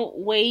 Like, don't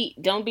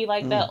wait. Don't be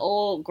like that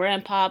old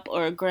grandpop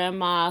or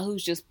grandma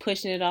who's just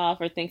pushing it off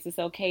or thinks it's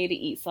okay to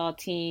eat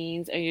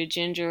saltines or your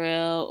ginger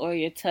ale or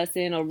your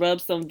tussin or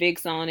rub some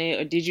Vicks on it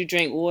or did you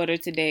drink water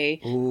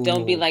today? Ooh.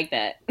 Don't be like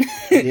that.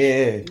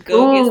 Yeah.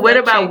 Go what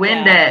about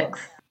Windex?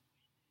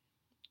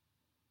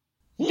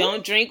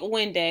 Don't drink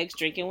Windex.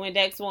 Drinking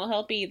Windex won't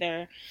help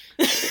either.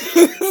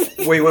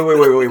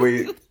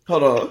 Wait.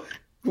 Hold on.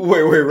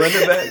 Wait, run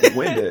it back.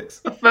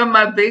 Windex. From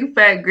my big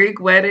fat Greek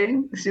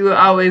wedding, she would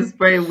always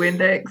spray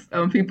Windex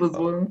on people's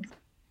wounds.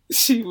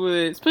 She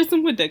would. Spray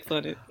some Windex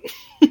on it.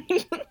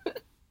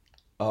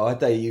 Oh, I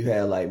thought you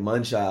had like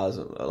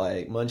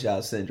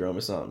Munchausen syndrome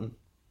or something.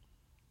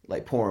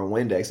 Like pouring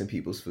Windex in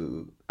people's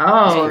food.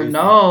 Oh,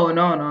 no.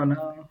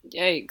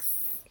 Yikes.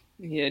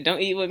 Yeah, don't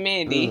eat with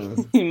Mandy.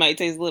 You might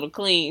taste a little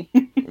clean.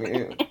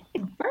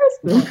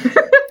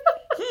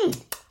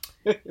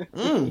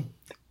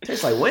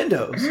 Tastes like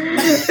Windows.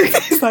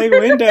 Tastes like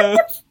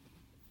Windows.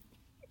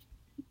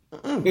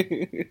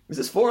 Is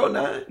this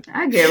 409?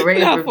 I get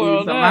rave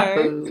reviews on my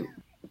food.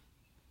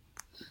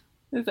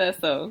 Is that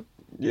so?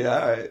 Yeah,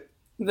 all right.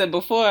 Is that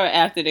before or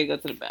after they go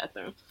to the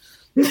bathroom?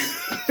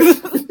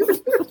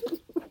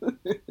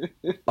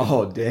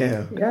 Oh,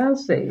 damn. Y'all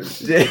see.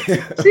 Damn. She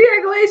act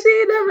like she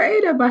ain't never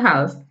ate at my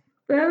house.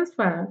 That's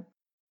fine.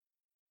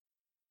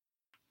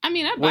 I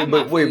mean, I buy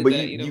my food. But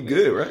you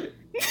good, right?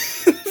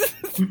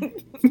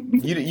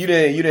 you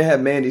didn't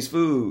have Mandy's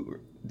food.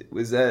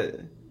 Was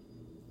that?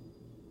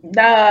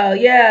 No,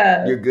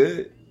 yeah. You're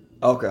good?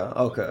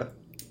 Okay.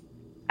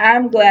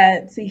 I'm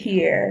glad to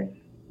hear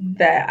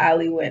that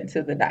Ollie went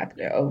to the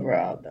doctor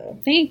overall, though.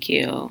 Thank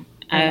you.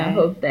 And I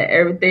hope that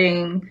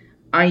everything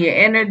on your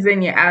innards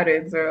and your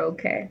outwards are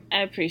okay.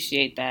 I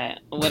appreciate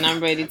that. When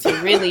I'm ready to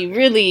really,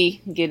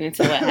 really get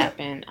into what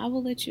happened, I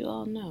will let you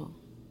all know.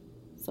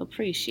 So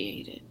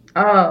appreciate it.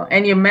 Oh,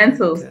 and your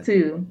mentals,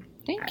 too.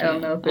 Thank you. I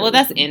don't know if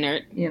that's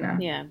innard.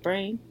 Yeah,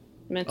 brain.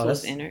 Mental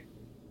is innard.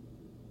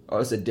 Oh,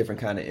 it's a different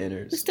kind of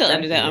innards. It's still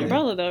under that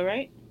umbrella, though,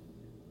 right?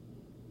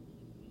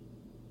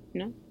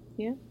 No?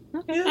 Yeah?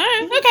 Okay. Yeah. All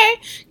right.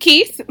 Okay.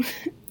 Keith,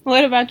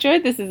 what about your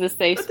This Is a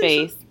Safe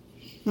Space?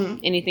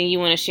 Anything you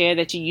want to share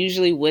that you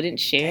usually wouldn't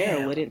share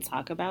Damn. or wouldn't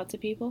talk about to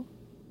people?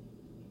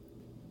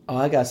 Oh,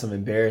 I got some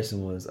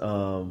embarrassing ones.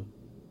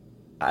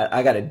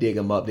 I gotta dig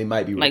them up. They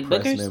might be Like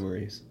repressed bookers?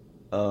 memories.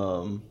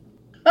 Oh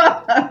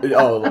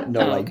no,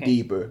 like okay.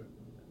 deeper.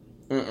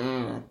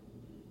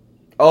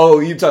 Oh,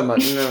 you talking about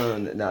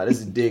no? This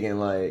is digging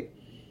like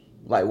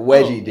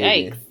wedgie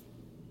digging.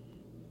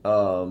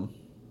 Yikes.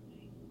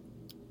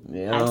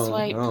 Yeah, High I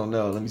swipe. don't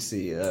know. Let me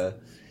see.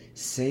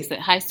 Safe. Is it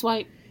high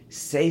swipe?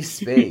 Safe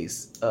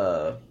space.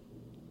 Nothing.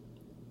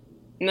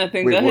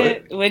 Wait, Go what?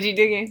 ahead. Wedgie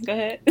digging. Go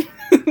ahead.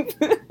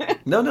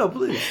 No,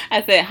 please.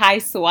 I said high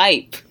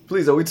swipe.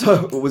 Please, are we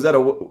talking? Was that a?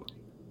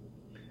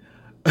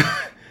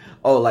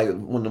 Oh, like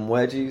one of them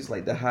wedgies,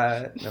 like the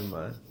high. Never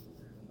mind.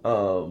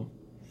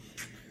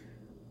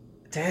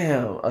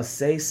 Damn, a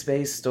safe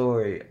space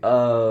story.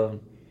 You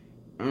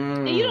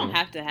don't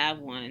have to have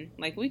one.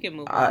 Like we can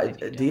move on.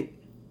 If you don't.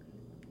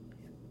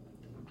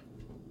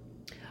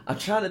 I'm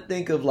trying to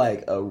think of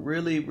like a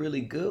really,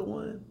 really good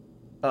one.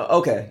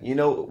 Okay,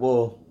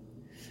 well,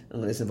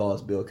 this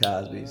involves Bill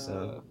Cosby,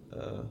 so.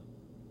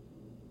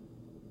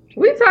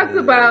 We talked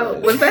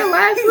about, was that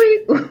last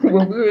week?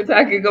 When we were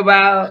talking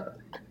about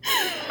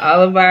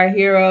all of our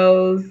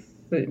heroes.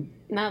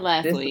 Not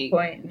last week,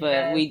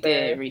 but we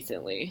did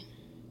recently.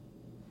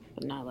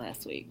 But not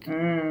last week.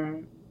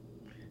 And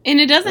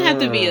it doesn't have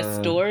to be a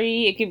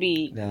story. It could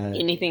be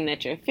anything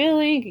that you're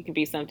feeling. It could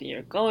be something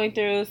you're going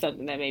through,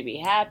 something that maybe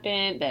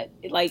happened. That,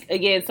 like,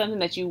 again, something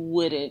that you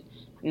wouldn't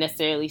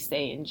necessarily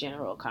say in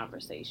general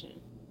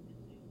conversation.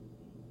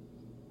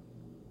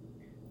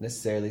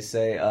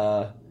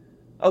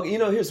 Okay,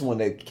 here's one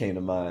that came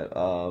to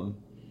mind.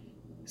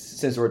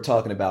 Since we're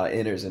talking about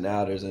inners and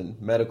outers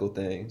and medical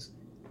things,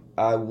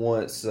 I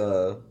once,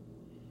 I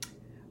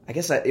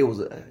guess it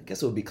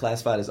would be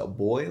classified as a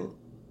boil,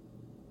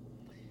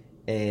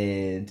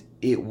 and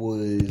it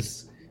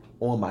was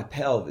on my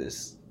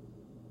pelvis,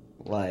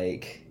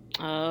 like.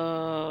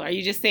 Oh, are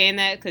you just saying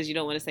that because you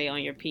don't want to say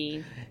on your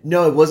peen?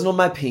 No, it wasn't on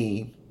my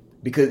peen,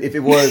 because if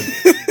it was,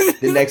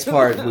 the next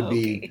part would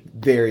be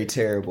very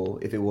terrible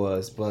if it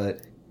was,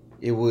 but.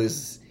 It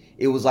was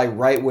like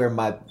right where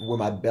my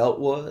belt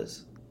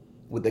was,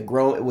 with the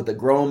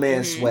grown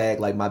man swag.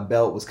 Like my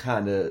belt was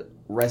kind of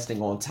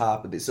resting on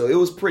top of it, so it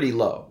was pretty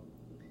low.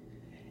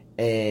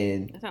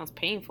 And that sounds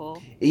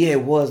painful. Yeah,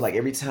 it was. Like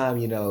every time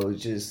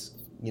just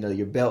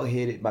your belt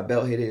hit it, my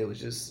belt hit it. It was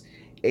just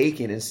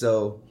aching, and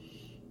so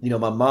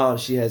my mom,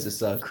 she has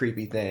this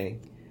creepy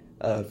thing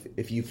of,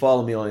 if you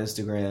follow me on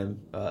Instagram,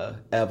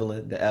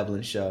 Evelyn, the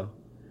Evelyn Show,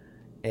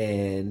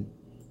 and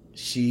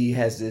she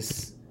has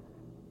this.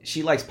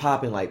 She likes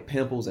popping like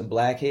pimples and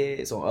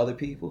blackheads on other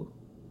people.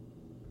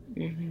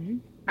 Mm-hmm.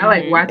 I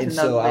like watching those videos.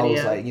 And so I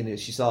was like,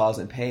 she saw I was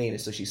in pain, and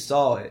so she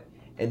saw it.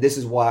 And this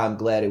is why I'm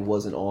glad it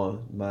wasn't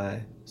on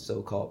my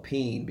so-called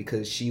peen,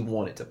 because she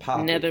wanted to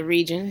pop nether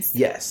regions.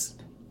 Yes.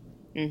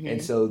 Mm-hmm. And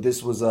so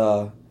this was,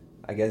 I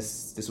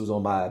guess this was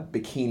on my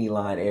bikini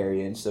line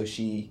area, and so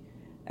she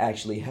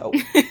actually helped.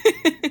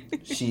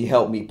 She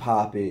helped me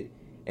pop it,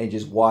 and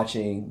just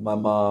watching my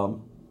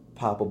mom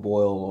pop a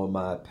boil on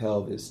my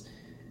pelvis.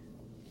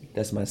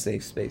 That's my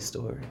safe space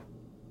story.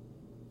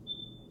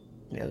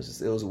 Yeah,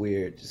 it was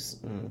weird.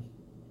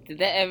 Did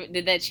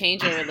that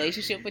change your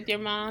relationship with your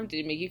mom? Did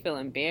it make you feel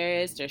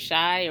embarrassed or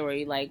shy, or were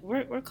you like,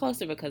 we're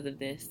closer because of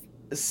this?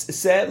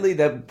 Sadly,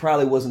 that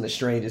probably wasn't the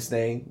strangest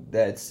thing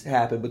that's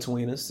happened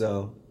between us.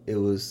 So it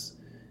was.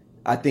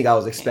 I think I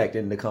was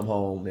expecting to come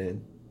home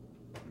and,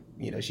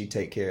 she'd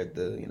take care of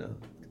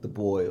the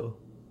boil.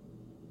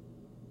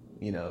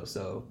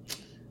 So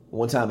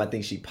one time I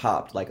think she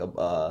popped like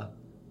a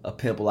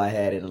pimple I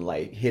had and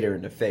like hit her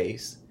in the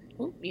face.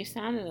 Ooh, you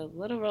sounded a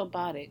little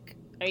robotic.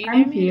 Are you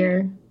I'm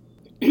here?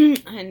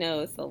 I know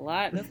it's a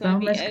lot. That's gonna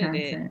be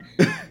edited.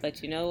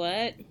 But you know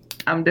what?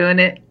 I'm doing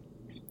it.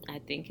 I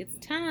think it's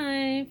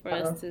time for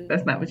us to.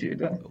 That's not what you were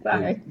doing.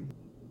 Sorry.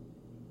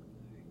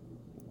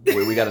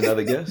 Wait, we got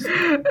another guest?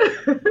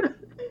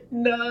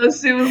 No,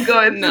 she was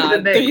going to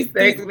the next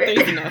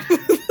segment.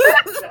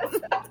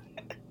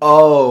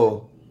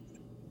 Oh.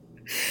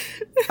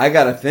 I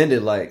got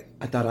offended. Like,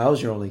 I thought I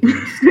was your only guest.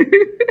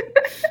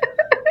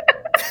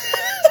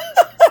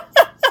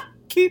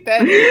 Keep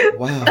that in.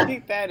 Wow.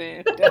 Keep that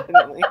in.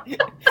 Definitely.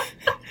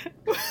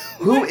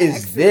 Who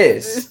is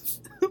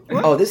this?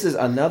 Oh, this is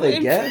another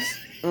guest?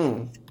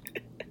 Mm.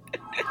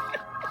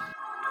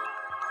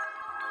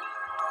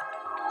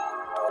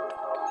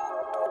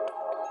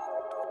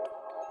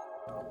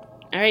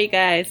 All right,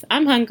 guys.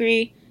 I'm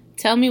hungry.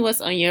 Tell me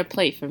what's on your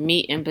plate for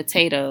meat and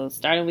potatoes.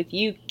 Starting with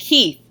you,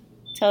 Keith.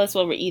 Tell us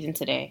what we're eating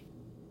today.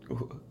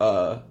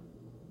 I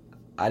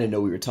didn't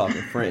know we were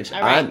talking French. All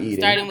right, I'm eating.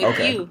 Starting with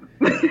you,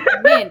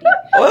 Mandy.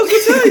 Oh, I was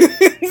gonna tell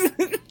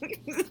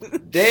you.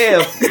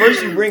 Damn!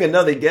 First you bring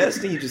another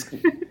guest, then you just.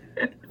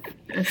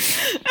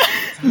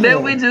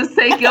 Then we just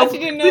take your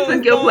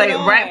plate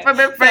right from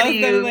in front of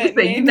you. We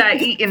say you're not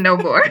eating no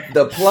more.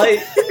 The plight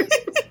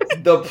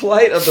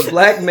of the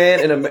black man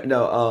in America.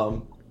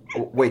 No,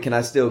 wait, can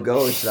I still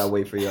go, or should I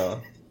wait for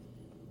y'all?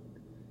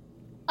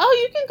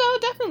 Oh, you can go,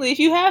 definitely. If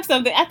you have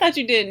something. I thought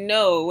you didn't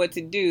know what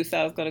to do, so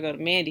I was going to go to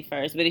Mandy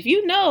first. But if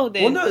you know,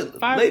 then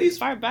ladies,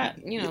 by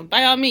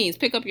all means,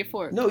 pick up your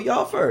fork. No,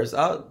 y'all first.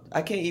 I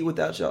can't eat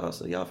without y'all,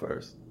 so y'all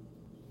first.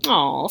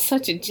 Oh,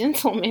 such a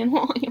gentleman.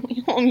 Oh,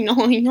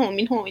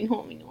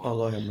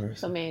 Lord have mercy.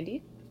 So,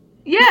 Mandy.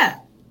 Yeah.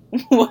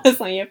 What's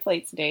on your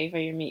plate today for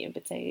your meat and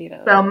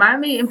potatoes? So my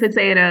meat and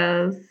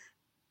potatoes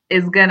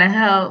is going to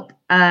help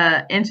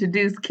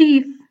introduce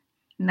Keith.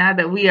 Now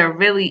that we are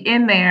really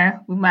in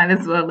there, we might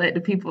as well let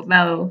the people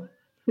know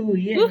who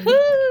he is.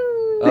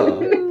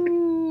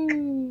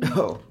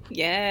 Oh.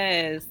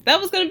 Yes.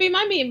 That was going to be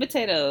my meat and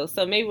potatoes.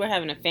 So maybe we're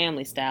having a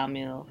family style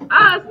meal.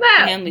 Oh,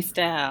 snap. Family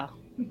style.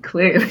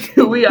 Clearly.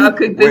 We all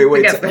cook this together.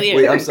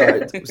 Wait, I'm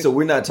sorry. So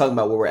we're not talking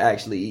about what we're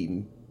actually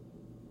eating.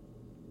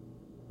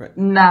 Right.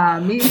 Nah,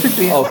 meat and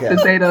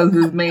potatoes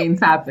is main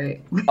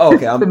topic.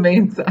 Okay. The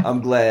main topic. I'm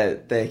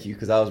glad. Thank you.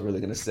 Because I was really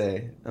going to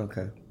say.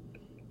 Okay.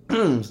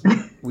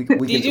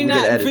 Did you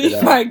not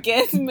brief our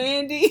guest,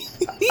 Mandy?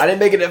 I didn't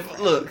make it.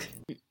 Look.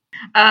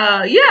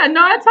 Yeah, no,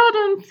 I told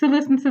him to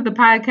listen to the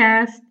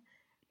podcast.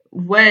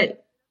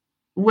 What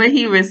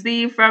he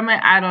received from it,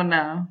 I don't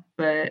know,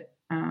 but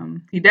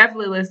he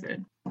definitely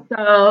listened.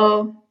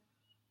 So,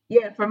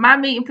 yeah, for my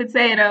meat and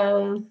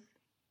potatoes,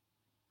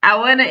 I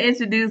want to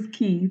introduce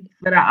Keith,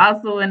 but I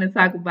also want to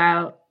talk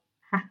about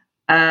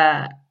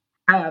how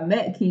I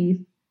met Keith,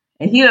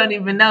 and he don't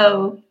even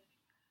know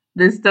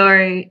this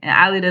story, and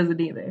Ali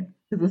doesn't either,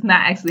 because it's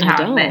not actually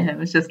how I met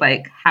him. It's just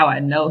like how I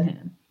know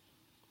him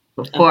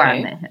before I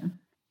met him.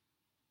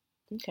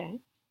 Okay.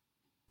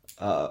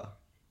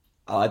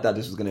 I thought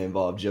this was going to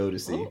involve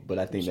Jodeci, but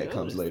I think that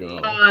comes later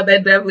on. Oh,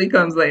 that definitely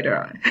comes later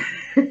on.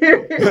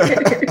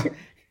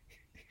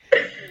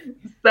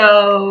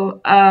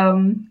 So,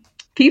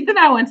 Keith and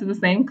I went to the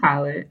same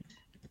college.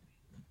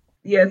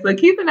 Yeah, so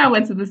Keith and I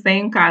went to the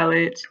same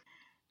college,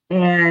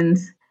 and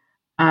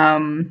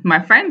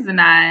my friends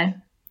and I,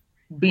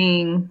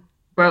 being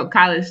broke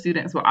college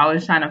students, were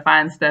always trying to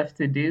find stuff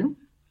to do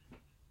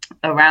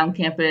around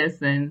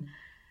campus and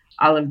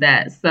all of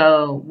that.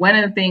 So one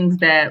of the things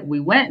that we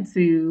went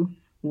to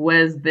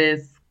was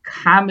this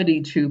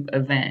comedy troupe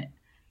event.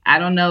 I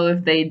don't know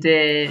if they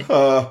did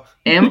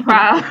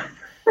improv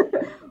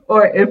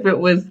or if it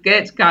was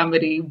sketch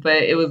comedy,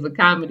 but it was a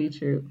comedy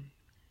troupe.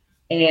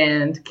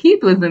 And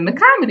Keith was in the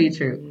comedy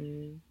troupe.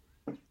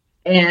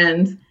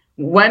 And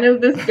one of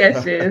the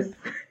sketches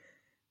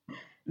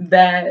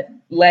that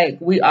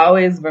we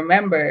always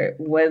remember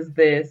was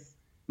this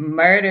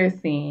murder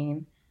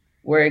scene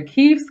where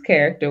Keith's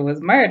character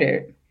was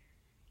murdered.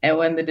 And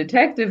when the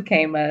detective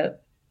came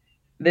up,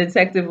 the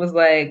detective was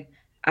like,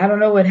 I don't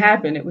know what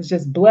happened. It was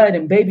just blood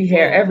and baby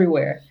hair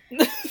everywhere.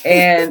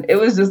 And it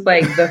was just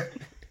like the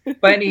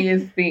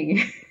funniest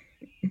thing.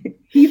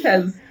 Keith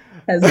has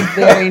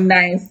very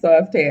nice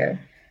soft hair.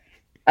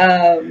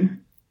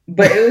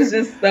 But it was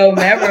just so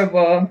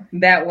memorable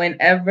that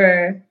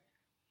whenever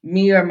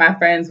me or my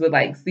friends would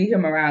see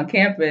him around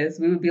campus,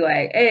 we would be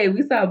like, hey,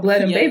 we saw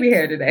blood and baby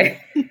hair today.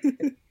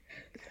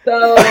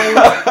 So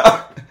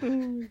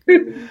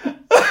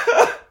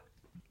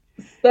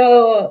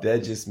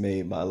that just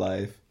made my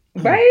life.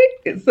 Right?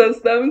 So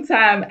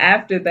sometime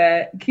after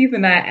that, Keith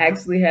and I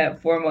actually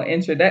had formal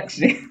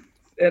introductions.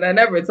 And I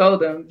never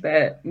told him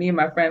that me and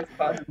my friends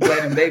called him blood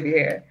and baby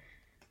hair.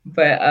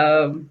 But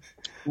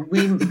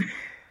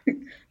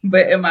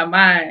but in my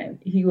mind,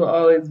 he will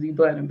always be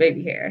blood and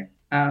baby hair.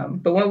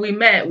 But when we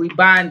met, we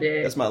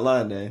bonded. That's my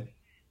line name.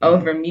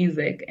 Over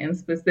music, and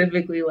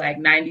specifically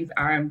 90s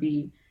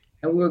R&B.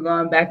 And we were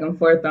going back and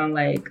forth on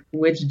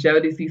which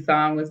Jodeci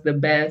song was the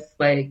best,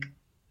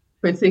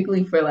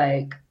 particularly for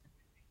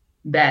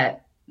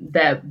that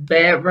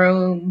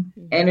bedroom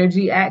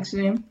energy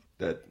action.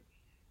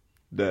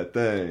 That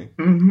thing.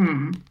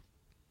 Mm-hmm.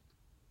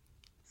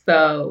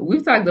 So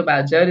we've talked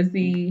about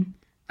Jodeci.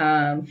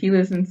 He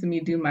listened to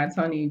me do my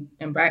Tony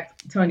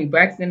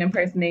Braxton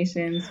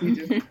impersonations. We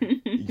just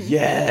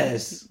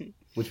yes,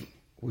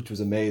 which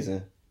was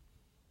amazing.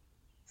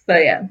 So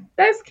yeah,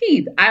 that's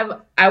Keith.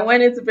 I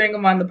wanted to bring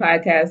him on the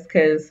podcast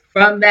because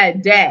from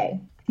that day,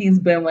 he's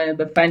been one of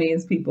the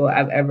funniest people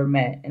I've ever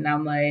met, and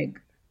I'm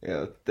like,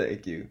 yeah,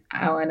 thank you.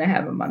 I want to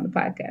have him on the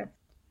podcast.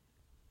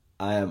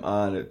 I am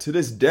honored. To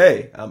this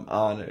day, I'm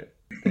honored.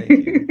 Thank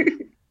you.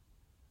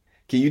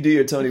 Can you do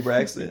your Tony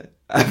Braxton?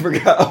 I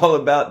forgot all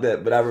about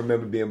that, but I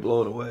remember being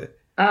blown away.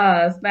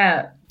 Oh,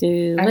 snap.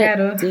 Do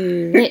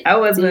it. I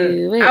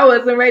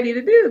wasn't ready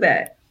to do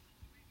that.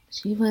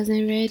 She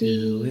wasn't ready.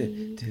 Do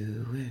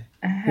it.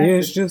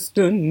 It's just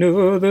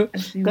another.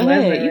 Go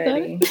ahead. You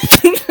got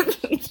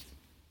it.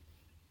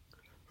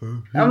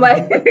 I'm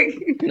like,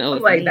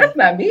 that's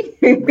not me.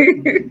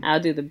 I'll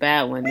do the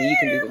bad one, then you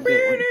can do the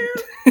good one.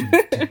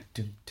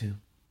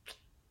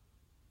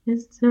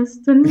 It's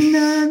just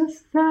another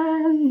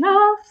sad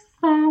love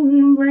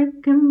song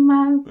breaking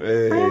my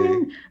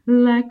brain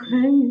like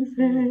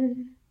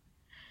crazy,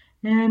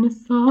 and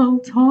it's all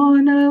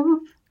torn up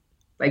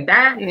like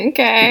that.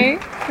 Okay.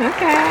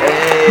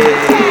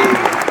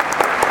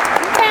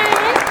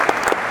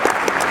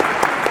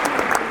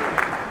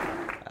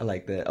 I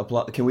like that.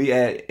 Applause. Can we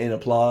add in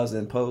applause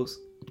and post?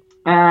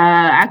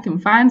 I can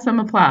find some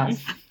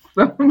applause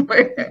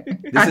somewhere.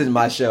 This is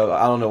my show.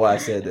 I don't know why I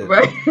said that.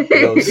 Right.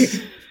 Those.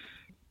 This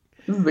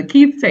is the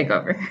Keith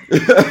takeover.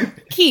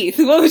 Keith,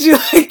 what would you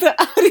like the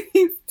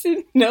audience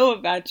to know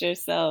about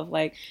yourself?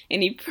 Like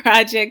any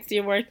projects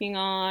you're working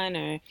on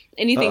or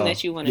anything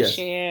that you want to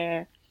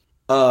share?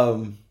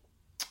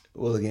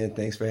 Well, again,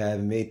 thanks for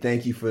having me.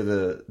 Thank you for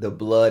the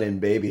blood and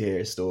baby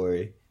hair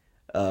story.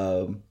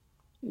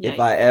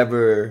 If I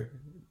ever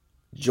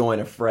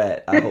join a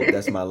frat, I hope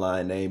that's my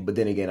line name. But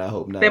then again, I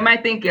hope not. They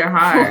might think you're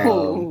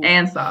hard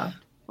and soft.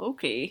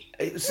 Okay.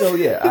 So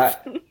yeah,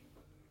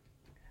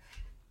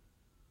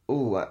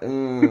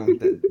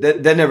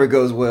 that never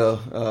goes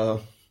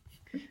well.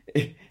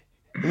 It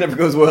never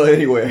goes well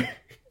anywhere.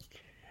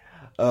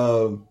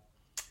 So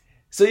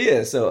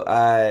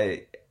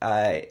I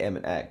am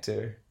an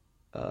actor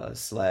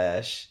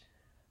slash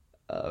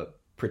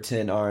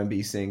pretend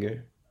R&B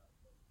singer.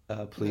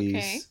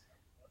 Please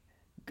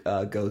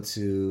go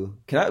to.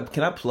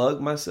 Can I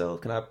plug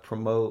myself? Can I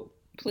promote?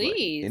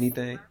 Please.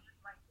 Anything?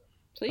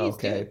 Please.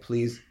 Okay,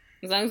 please.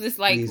 As long as it's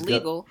like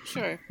legal,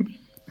 sure.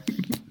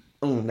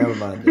 Oh, never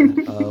mind then.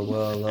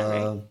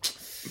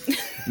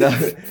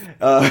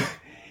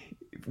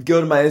 Go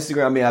to my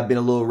Instagram. I mean, I've been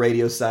a little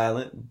radio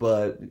silent,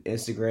 but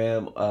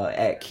Instagram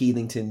at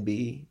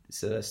KeithingtonB.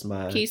 So that's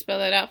my. Can you spell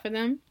that out for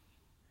them?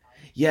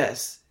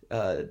 Yes,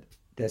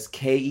 that's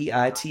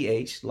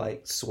KEITH,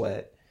 like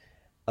sweat.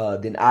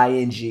 Then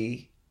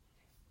ING,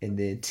 and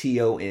then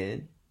TON,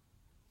 and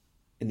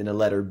then the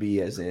letter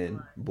B as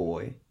in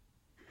boy.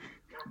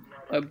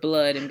 Or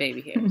blood and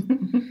baby hair.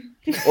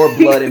 Or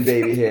blood and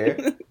baby hair.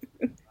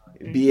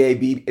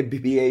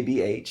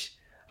 BABH.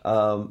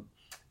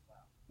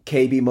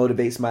 KB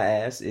motivates my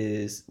ass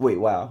is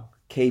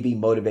KB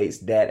motivates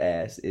that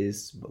ass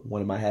is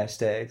one of my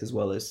hashtags, as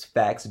well as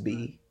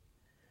FaxB.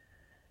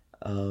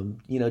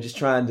 Just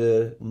trying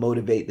to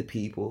motivate the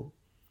people,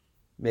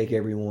 make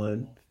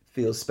everyone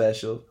feel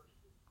special.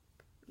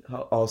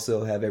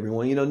 Also have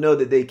everyone, know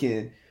that they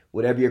can,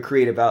 whatever your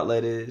creative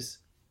outlet is,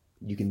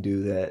 you can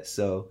do that.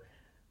 So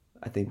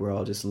I think we're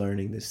all just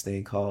learning this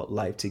thing called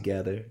life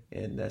together,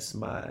 and that's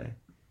my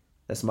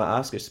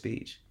Oscar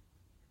speech.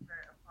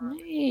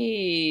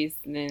 Nice.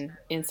 And then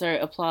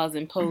insert applause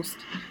and post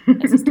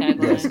as his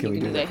tagline. Yes, can we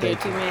do that here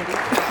too, Mandy?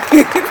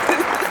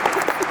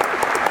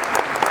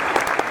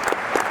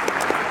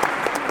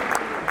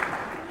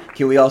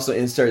 Can we also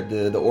insert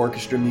the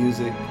orchestra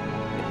music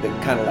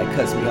that kind of like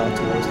cuts me off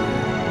towards the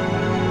end?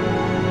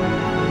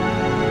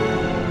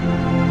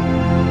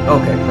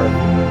 Okay,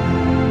 perfect.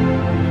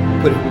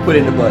 Put it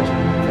in the budget.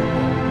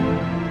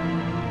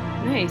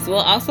 Nice. We'll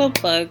also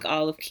plug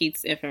all of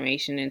Keith's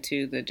information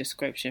into the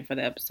description for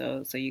the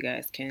episode, so you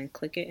guys can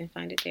click it and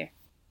find it there.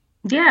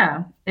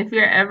 Yeah, if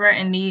you're ever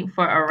in need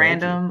for a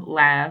random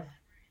laugh,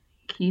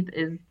 Keith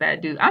is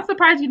that dude. I'm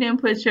surprised you didn't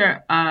put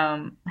your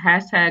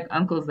hashtag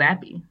Uncle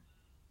Zappy.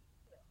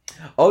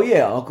 Oh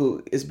yeah,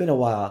 Uncle. It's been a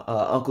while.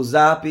 Uncle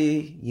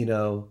Zappy.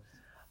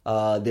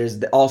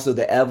 There's also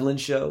the Evelyn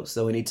Show.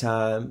 So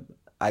anytime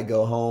I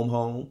go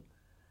home,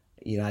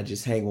 I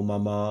just hang with my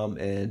mom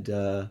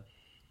and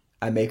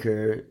I make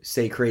her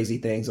say crazy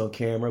things on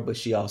camera, but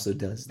she also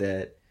does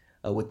that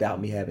without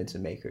me having to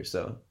make her.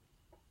 So.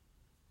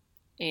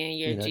 And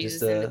you're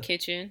Jesus in the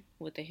kitchen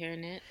with the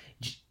hairnet.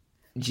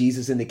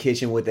 Jesus in the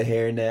kitchen with the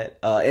hairnet.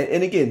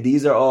 And again,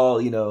 these are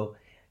all,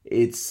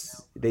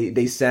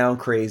 they sound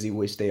crazy,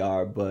 which they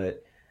are,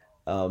 but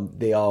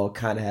they all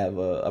kind of have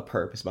a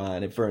purpose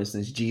behind it. For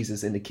instance,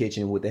 Jesus in the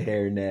kitchen with the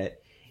hairnet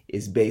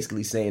is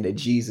basically saying that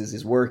Jesus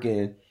is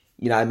working.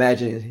 I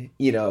imagine,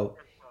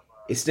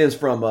 it stems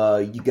from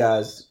you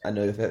guys, I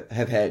know,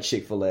 have had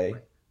Chick-fil-A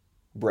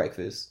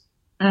breakfast.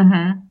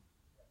 Mm-hmm.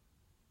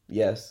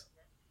 Yes.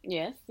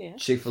 Yes.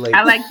 Chick-fil-A.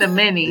 I like the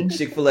mini. The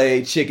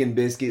Chick-fil-A chicken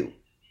biscuit.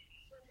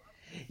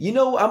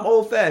 I'm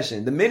old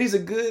fashioned. The minis are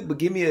good, but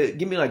give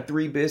me like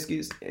 3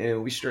 biscuits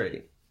and we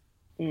straight.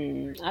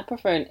 I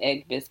prefer an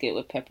egg biscuit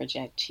with pepper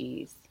jack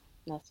cheese.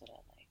 That's what I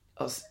like.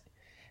 Oh,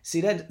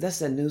 see that's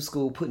that new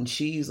school putting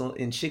cheese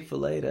in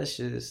Chick-fil-A. That's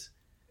just.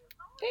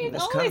 They've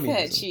always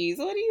had cheese.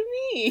 What do you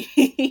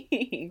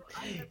mean?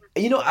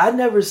 I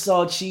never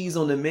saw cheese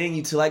on the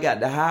menu till I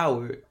got to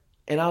Howard,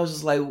 and I was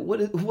just like,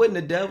 what in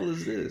the devil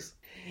is this?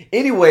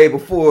 Anyway,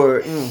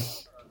 before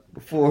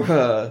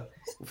the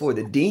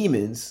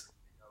demons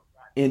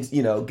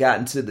got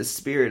into the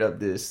spirit of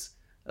this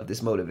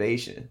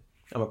motivation,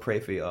 I'm gonna pray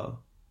for y'all.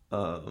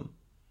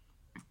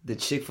 The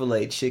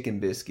Chick-fil-A chicken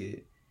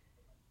biscuit,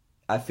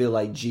 I feel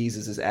like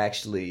Jesus is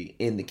actually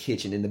in the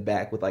kitchen in the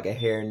back with like a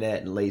hairnet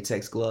and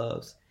latex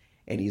gloves,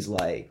 and he's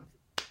like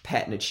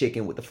patting the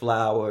chicken with the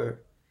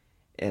flour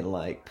and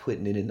like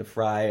putting it in the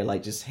fryer,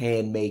 like just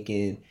hand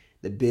making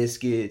the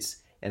biscuits.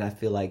 And I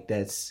feel like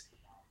that's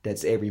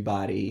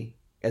everybody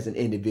as an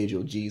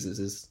individual. Jesus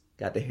has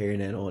got the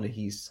hairnet on and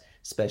he's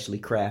specially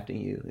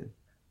crafting you and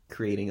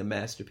creating a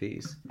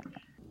masterpiece.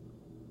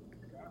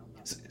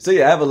 So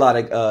yeah, I have a lot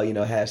of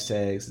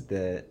hashtags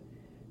that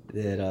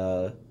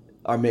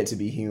are meant to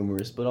be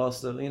humorous, but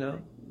also,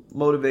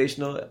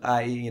 motivational,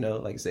 i.e.,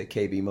 like I said,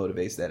 KB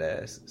motivates that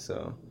ass.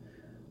 So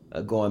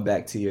going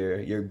back to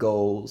your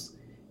goals,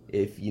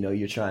 if,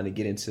 you're trying to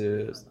get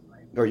into,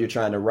 or you're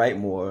trying to write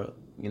more,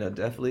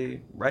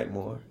 definitely write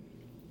more.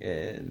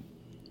 And,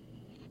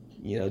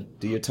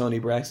 do your Tony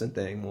Braxton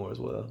thing more as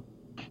well.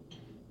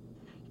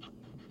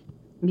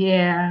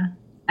 Yeah,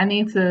 I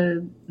need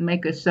to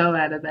make a show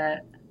out of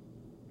that.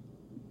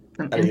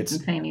 Some Out of your,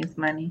 instantaneous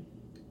money.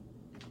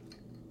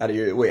 out of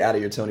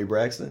your Tony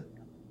Braxton?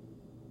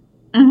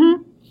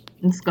 Mm-hmm.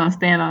 I'm just gonna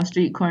stand on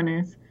street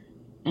corners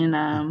in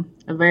a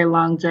very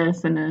long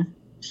dress and a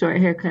short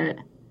haircut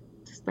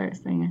to start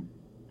singing.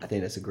 I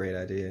think that's a great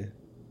idea.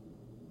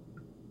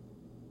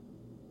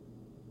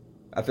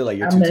 I feel like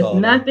you're I too miss tall.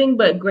 nothing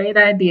but great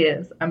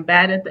ideas. I'm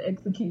bad at the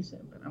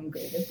execution, but I'm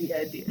great at the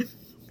ideas.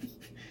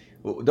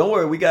 Well, don't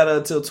worry, we got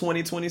until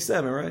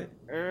 2027, right?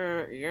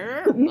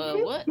 Yeah.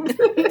 What?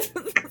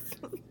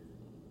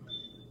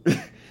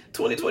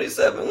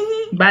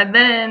 2027.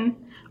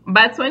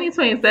 By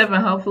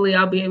 2027, hopefully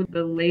I'll be able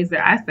to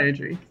laser eye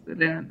surgery. So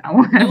then I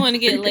won't have You want to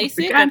get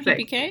LASIK or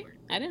contact. PPK?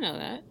 I didn't know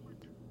that.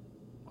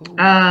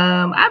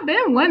 I've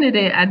been wanting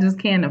it. I just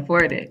can't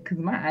afford it because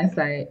my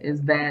eyesight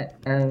is that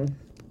of,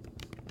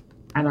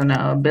 I don't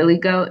know, a billy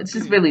goat. It's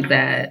just really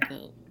bad.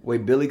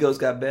 Wait, Billy Goat's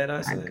got bad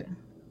eyesight?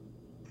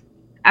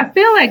 I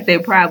feel like they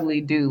probably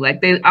do. Like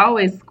they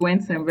always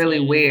squinting really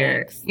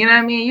weird. You know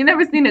what I mean? You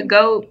never seen a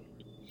goat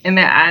and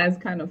their eyes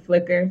kind of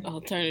flicker?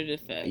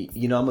 Alternative facts.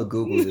 I'm gonna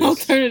Google this.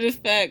 Alternative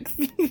facts.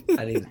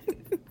 I need.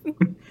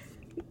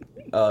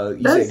 You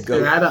That's said goat.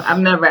 true. I've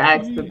never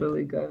asked the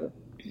billy goat.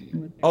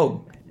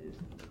 Oh.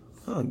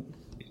 Huh.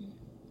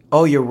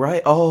 Oh, you're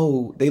right.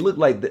 Oh, they look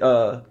like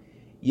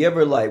you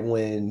ever like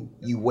when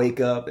you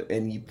wake up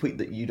and you put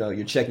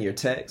you're checking your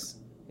text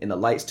and the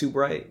light's too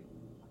bright?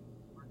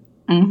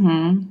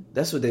 Mm-hmm.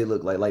 That's what they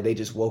look like. Like they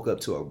just woke up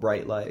to a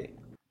bright light.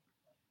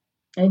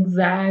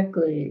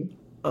 Exactly.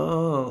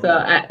 Oh. So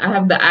I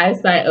have the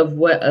eyesight of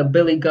what a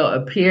billy goat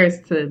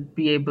appears to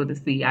be able to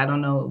see. I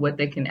don't know what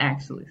they can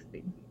actually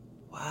see.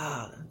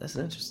 Wow, that's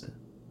interesting.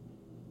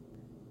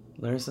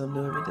 Learn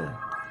something new every day.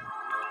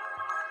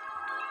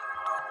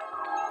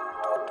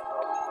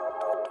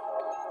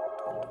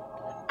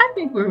 I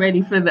think we're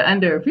ready for the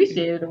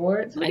underappreciated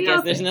awards. What I do y'all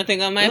guess there's think?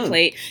 nothing on my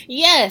plate.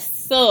 Yes,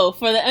 so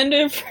for the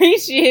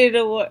underappreciated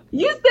award.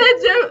 You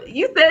said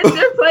your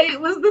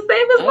plate was the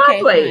same as my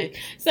plate.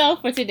 Fine. So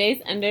for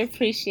today's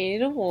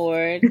underappreciated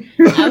award,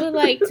 I would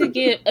like to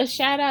give a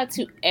shout out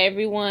to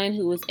everyone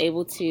who was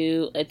able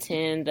to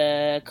attend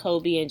the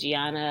Kobe and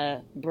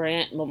Gianna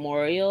Brandt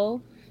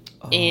Memorial.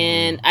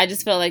 And I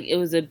just felt like it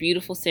was a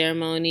beautiful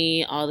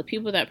ceremony. All the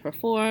people that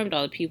performed,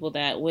 all the people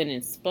that went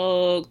and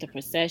spoke, the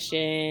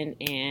procession.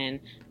 And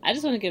I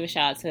just want to give a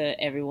shout out to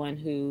everyone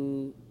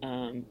who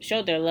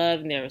showed their love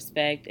and their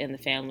respect and the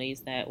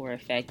families that were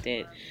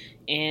affected.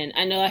 And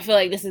I feel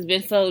like this has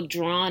been so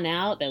drawn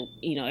out that,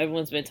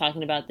 everyone's been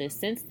talking about this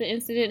since the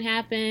incident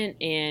happened.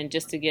 And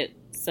just to get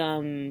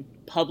some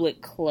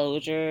public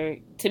closure,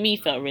 to me,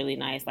 felt really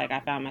nice. Like, I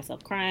found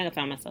myself crying, I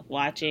found myself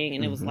watching,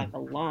 and it was like a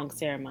long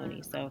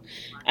ceremony. So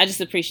I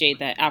just appreciate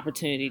that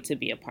opportunity to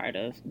be a part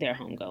of their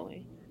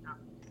homegoing.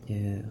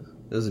 Yeah,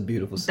 it was a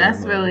beautiful ceremony.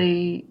 That's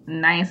really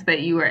nice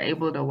that you were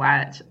able to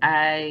watch.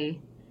 I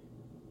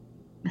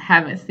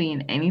haven't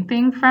seen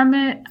anything from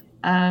it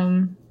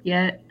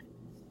yet.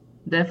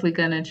 Definitely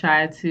gonna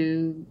try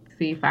to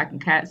see if I can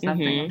catch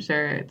something. I'm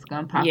sure it's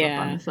gonna pop up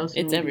on the social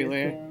media. It's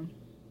everywhere. Soon.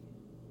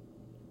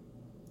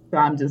 So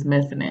I'm just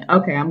missing it.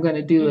 Okay, I'm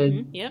gonna do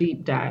a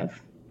deep dive.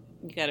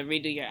 You gotta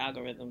redo your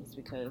algorithms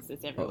because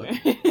it's everywhere.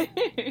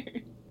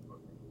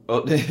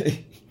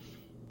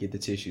 Get the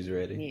tissues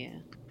ready. Yeah.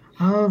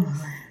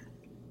 Oh.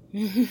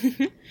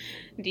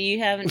 Do you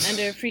have an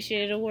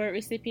underappreciated award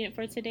recipient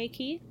for today,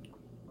 Keith?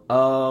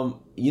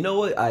 You know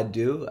what I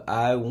do?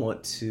 I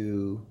want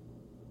to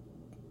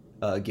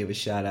give a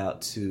shout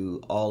out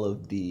to all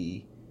of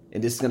the,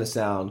 and this is gonna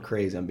sound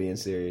crazy, I'm being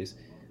serious,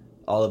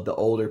 all of the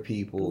older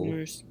people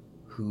Boomers.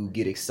 Who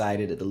get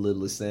excited at the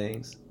littlest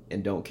things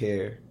and don't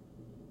care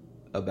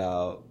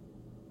about,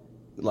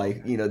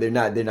 like, they're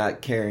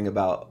not caring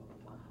about,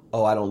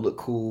 oh, I don't look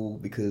cool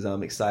because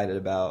I'm excited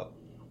about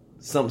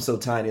something so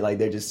tiny. Like,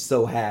 they're just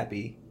so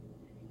happy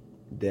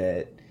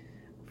that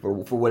for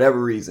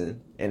whatever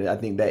reason, and I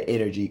think that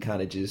energy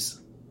kind of just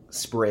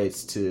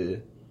spreads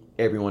to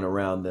everyone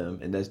around them,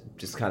 and that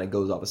just kind of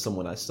goes off of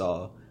someone I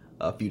saw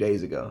a few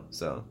days ago.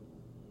 So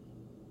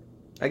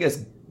I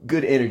guess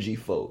good energy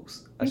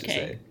folks, I should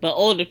say. But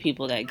older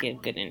people that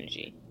give good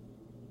energy.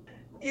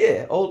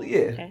 Yeah,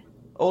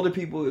 older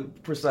people,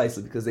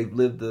 precisely, because they've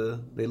lived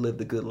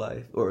the good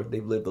life, or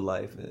they've lived the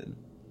life, and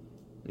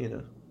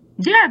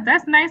Yeah,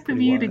 that's nice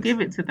of you wise. to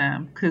give it to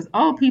them, because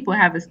old people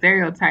have a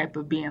stereotype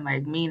of being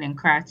like mean and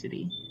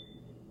crotchety,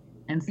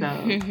 and so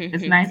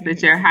it's nice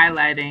that you're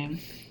highlighting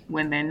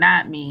when they're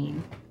not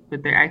mean,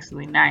 but they're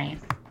actually nice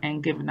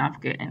and giving off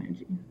good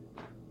energy.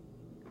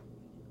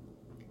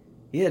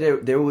 Yeah,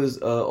 there was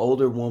an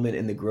older woman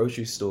in the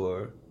grocery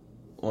store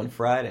on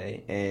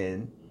Friday,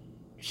 and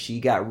she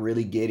got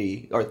really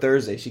giddy, or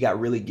Thursday, she got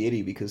really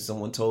giddy because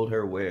someone told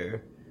her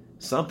where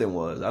something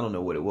was. I don't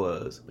know what it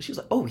was, but she was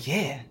like, "Oh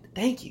yeah,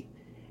 thank you,"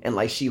 and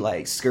like she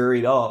like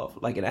scurried off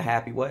like in a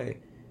happy way,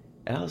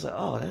 and I was like,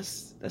 "Oh,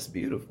 that's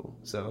beautiful."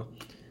 So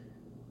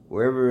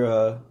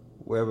wherever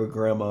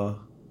Grandma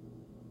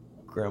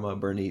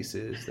Bernice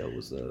is,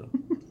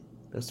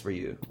 that's for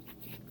you.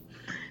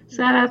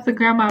 Shout out to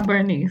Grandma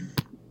Bernice.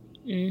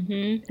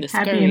 The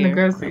Happy in the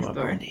grocery Grandma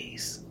store.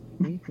 Bernice.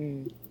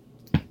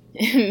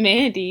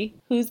 Mandy,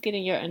 who's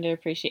getting your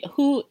underappreciated?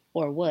 Who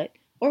or what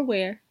or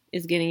where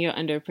is getting your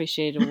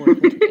underappreciated award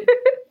for today?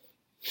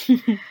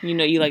 You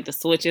know, you like to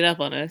switch it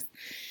up on us.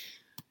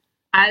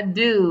 I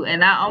do,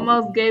 and I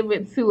almost gave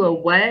it to a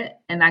what,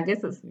 and I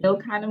guess it's still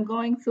kind of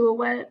going to a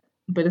what,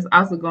 but it's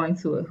also going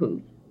to a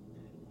who.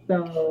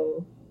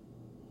 So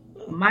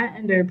my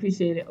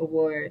underappreciated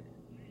award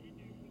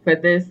for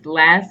this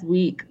last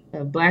week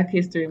of Black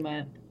History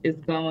Month is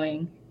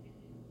going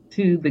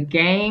to the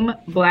game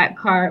Black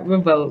Card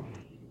Revoked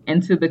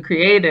and to the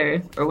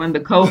creators, or one of the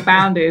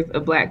co-founders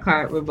of Black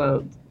Card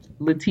Revoked,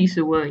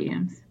 Letitia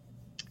Williams.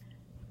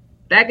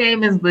 That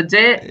game is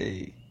legit.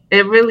 Hey.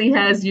 It really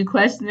has you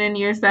questioning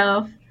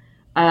yourself.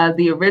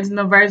 The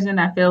original version,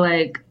 I feel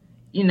like,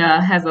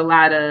 has a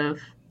lot of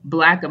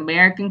Black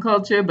American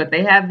culture, but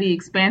they have the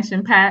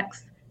expansion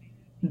packs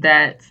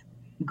that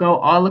go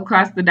all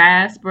across the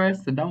diaspora.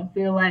 So don't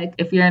feel like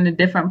if you're in a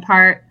different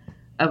part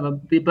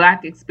of the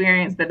Black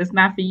experience that it's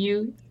not for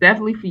you. It's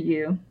definitely for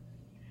you.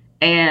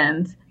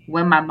 And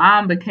when my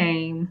mom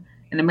became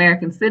an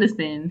American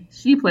citizen,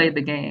 she played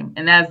the game.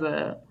 And as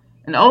an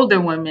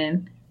older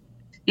woman,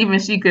 even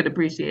she could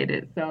appreciate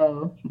it.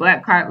 So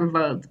Black Card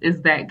Revoked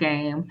is that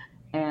game.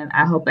 And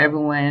I hope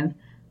everyone,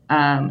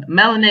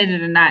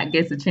 melanated or not,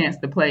 gets a chance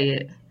to play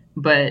it.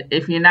 But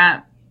if you're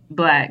not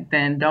Black,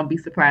 then don't be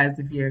surprised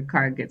if your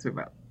card gets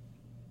revoked.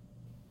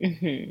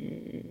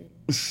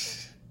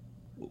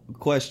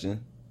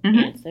 Question.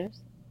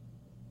 Answers.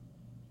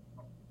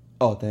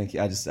 Oh, thank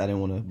you. I didn't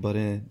want to butt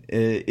in.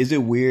 Is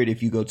it weird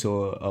if you go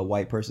to a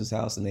white person's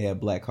house and they have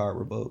Black Card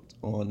Revoked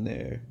on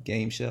their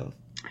game shelf?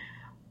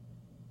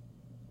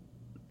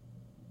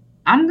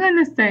 I'm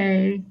going to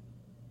say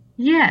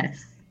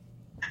yes.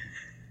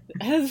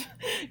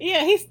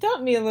 Yeah, he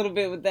stumped me a little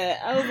bit with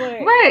that. I was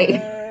like,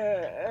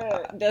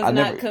 right. Does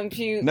not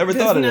compute. Never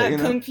thought of that,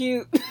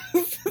 compute.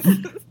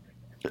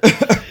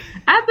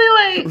 I'd be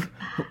like,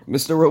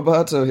 Mr.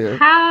 Roboto here.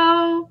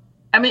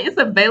 It's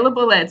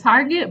available at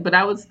Target, but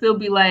I would still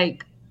be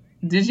like,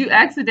 did you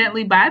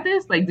accidentally buy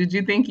this? Like, did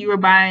you think you were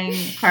buying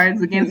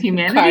Cards Against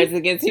Humanity? Cards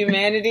Against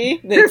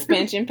Humanity, the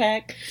expansion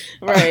pack.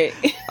 Right.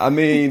 I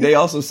mean, they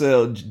also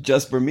sell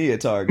Just For Me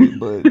at Target,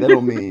 but that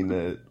don't mean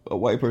that a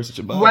white person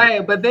should buy it.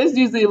 Right, but there's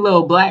usually a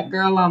little Black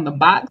girl on the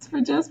box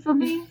for Just For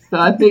Me. So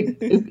I think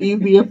it's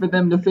easier for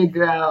them to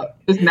figure out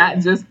it's not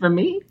just for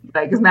me.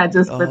 Like, it's not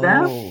just for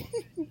them.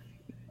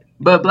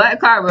 But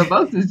Black Card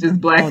Revoked is just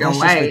black and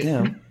white. Just for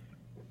them.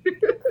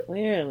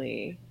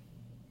 Clearly.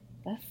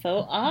 That's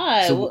so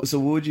odd. So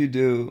what would you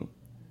do?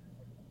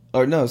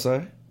 Or no,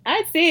 sorry.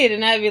 I'd see it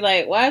and I'd be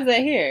like, why is that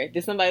here?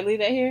 Did somebody leave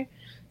that here?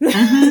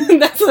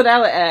 That's what I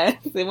would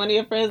ask. Did one of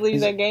your friends leave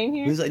that game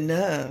here? He was like,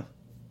 nah.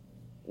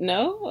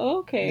 No?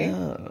 Okay.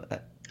 No.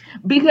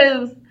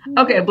 Because,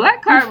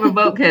 Black Card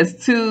Revoked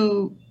has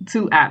two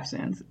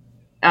options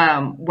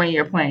when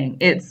you're playing.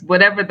 It's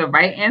whatever the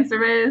right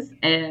answer is,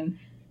 and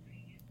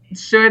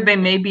sure, they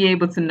may be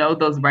able to know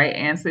those right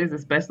answers,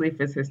 especially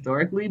if it's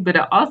historically, but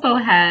it also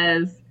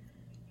has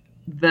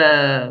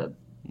the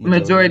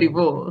majority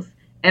rules.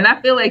 And I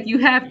feel like you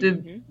have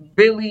to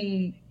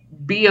really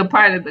be a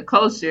part of the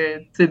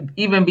culture to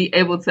even be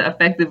able to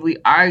effectively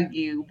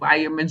argue why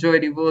your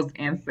majority rules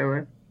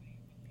answer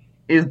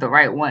is the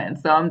right one.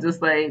 So I'm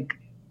just like,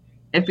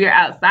 if you're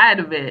outside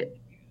of it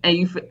and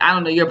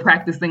you're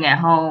practicing at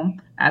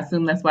home, I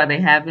assume that's why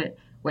they have it,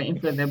 waiting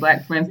for their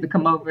Black friends to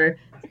come over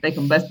so they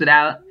can bust it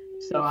out,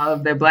 show all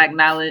of their Black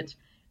knowledge.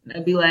 And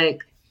I'd be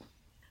like,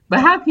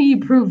 but how can you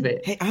prove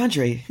it? Hey,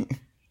 Andre.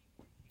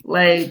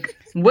 Like,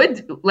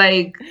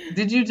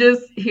 did you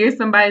just hear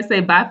somebody say,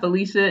 bye,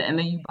 Felicia, and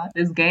then you bought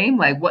this game?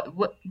 Like,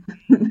 what?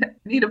 I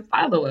need a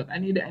follow-up. I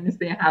need to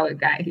understand how it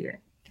got here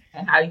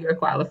and how you're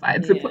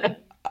qualified to play.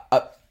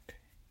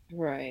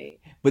 Right.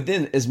 But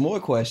then there's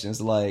more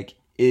questions like,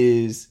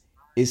 is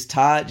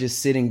Todd just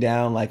sitting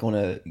down like on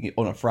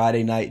a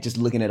Friday night just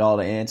looking at all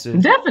the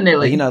answers?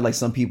 Definitely. Like, like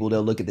some people,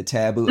 they'll look at the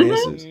taboo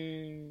answers.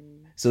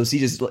 So is he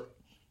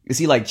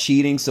like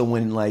cheating? So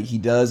when like he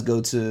does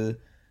go to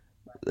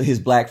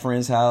his Black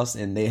friend's house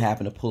and they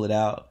happen to pull it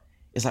out,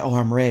 it's like, oh,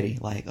 I'm ready.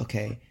 Like,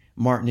 okay,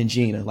 Martin and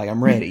Gina, like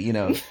I'm ready.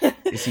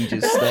 Is he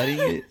just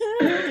studying it?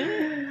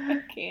 I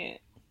can't.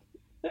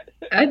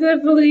 I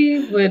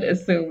definitely would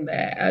assume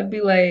that. I'd be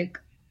like,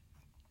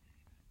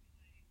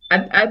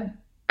 I'd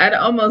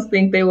almost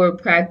think they were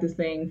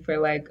practicing for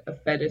like a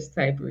fetish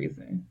type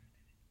reason.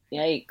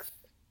 Yikes.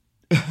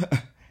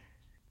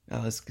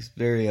 It's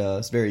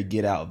very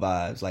Get Out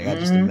vibes. Like I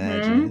just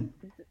imagine.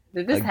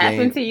 Did this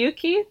happen to you,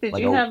 Keith? Did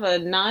you have a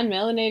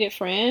non-melanated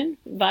friend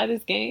buy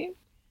this game?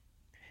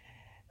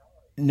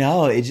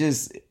 No, it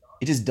just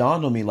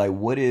dawned on me, like,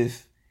 what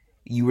if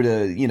you were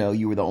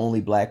the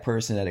only black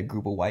person at a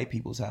group of white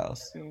people's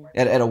house,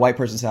 at a white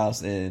person's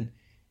house, and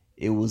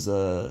it was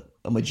a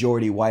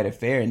majority white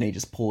affair, and they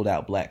just pulled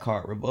out black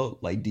card revoke.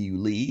 Like, do you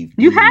leave?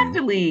 You have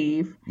to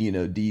leave.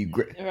 Do you?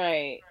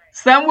 Right.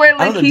 Somewhere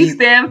I don't know, Lakeith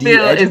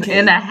Stanfield is educate?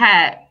 in a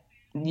hat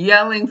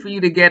yelling for you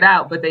to get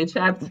out, but they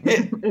trapped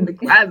you in the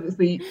closet.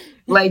 So you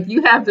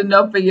have to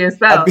know for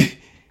yourself,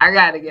 I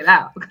gotta get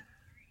out.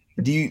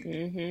 Do you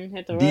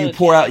Hit the do you road.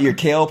 pour out your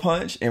kale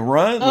punch and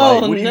run? Oh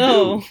Like, what do you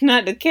no, do?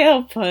 not the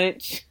kale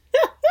punch.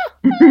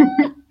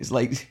 It's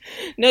like,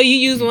 No, you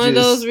use one of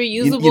those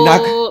reusable, you're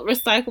not-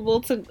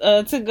 recyclable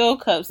to go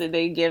cups that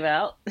they give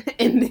out,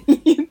 and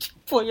then you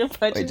pour your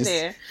punch in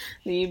there.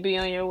 Then you be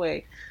on your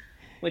way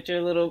with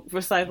your little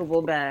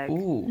recyclable bag,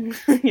 ooh,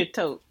 your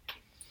tote.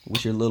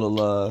 with your little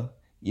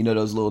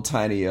those little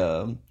tiny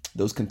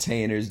those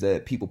containers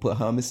that people put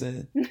hummus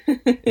in.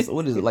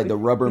 What is it, like the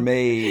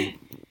Rubbermaid?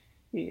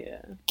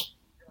 Yeah.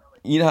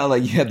 You know how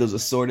like you have those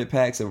assorted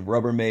packs of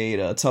Rubbermaid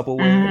Tupperware?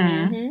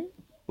 Mm-hmm.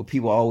 But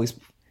people always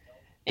put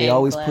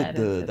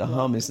the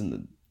hummus in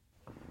the.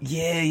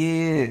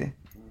 Yeah.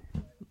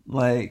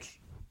 Like,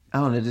 I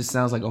don't know, it just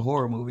sounds like a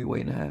horror movie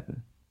waiting to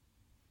happen.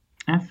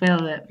 I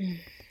feel it.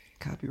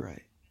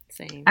 Copyright.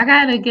 Same. I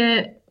gotta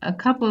get a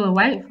couple of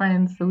white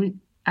friends so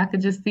I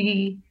could just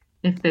see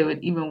if they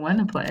would even want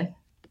to play.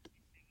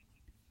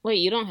 Wait,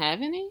 you don't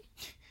have any?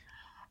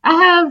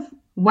 I have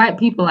white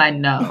people I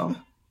know.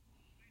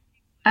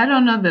 I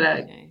don't know that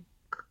I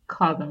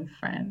call them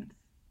friends.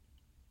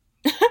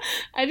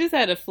 I just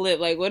had a flip.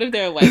 Like, what if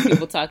there are white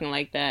people talking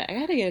like that? I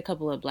gotta get a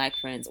couple of black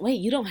friends. Wait,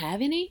 you don't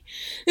have any?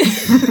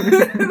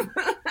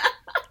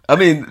 I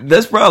mean,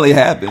 that's probably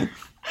happened.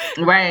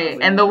 Right.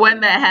 And the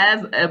one that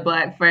has a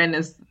black friend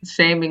is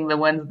shaming the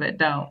ones that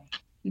don't.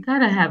 You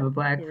gotta have a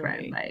black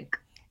friend. Like,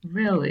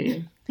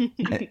 really?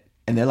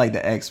 And they're like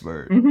the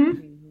expert.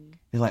 Mm-hmm.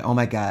 They're like, oh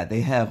my God,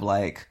 they have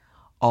like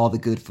all the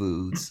good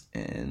foods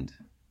and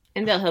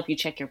they'll help you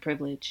check your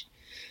privilege.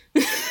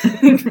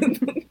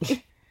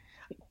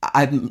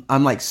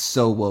 I'm like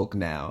so woke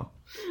now,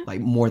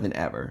 like more than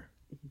ever.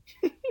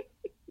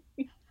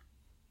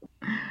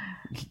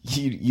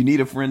 You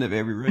need a friend of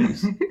every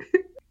race.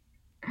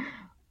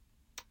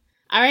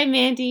 All right,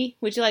 Mandy,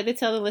 would you like to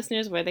tell the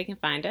listeners where they can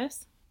find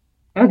us?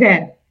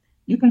 Okay.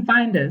 You can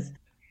find us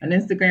on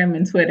Instagram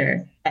and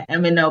Twitter at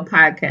MNO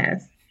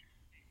Podcast.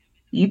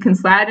 You can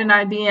slide in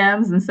our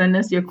DMs and send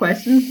us your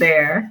questions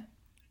there.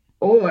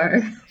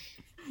 Or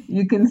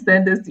you can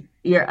send us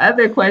your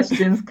other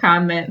questions,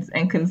 comments,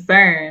 and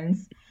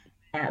concerns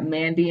at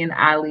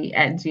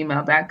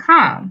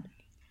mandyandolly@gmail.com.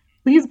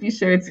 Please be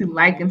sure to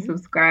like and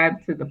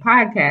subscribe to the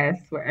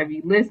podcast wherever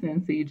you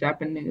listen so you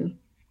drop a new.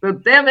 So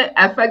damn it,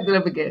 I fucked it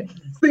up again.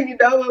 So you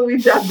know when we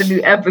drop a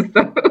new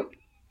episode.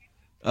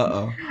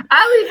 Uh-oh.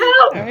 Ollie,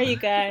 help! All right, you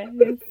guys.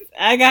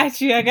 I got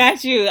you.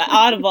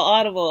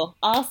 Audible.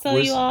 Also,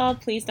 you all,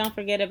 please don't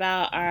forget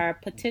about our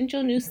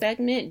potential new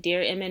segment,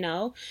 Dear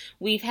MNO.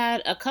 We've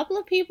had a couple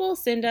of people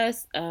send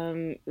us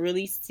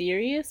really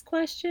serious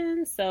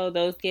questions, so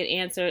those get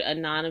answered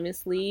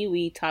anonymously.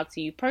 We talk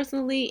to you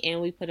personally,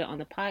 and we put it on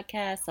the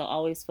podcast, so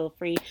always feel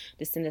free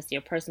to send us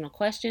your personal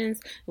questions.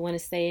 We want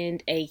to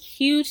send a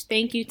huge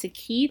thank you to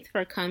Keith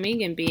for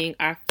coming and being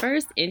our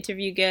first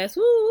interview guest.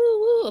 Woo, woo,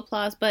 woo,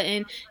 applause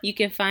button. You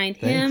can find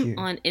him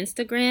on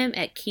Instagram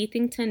at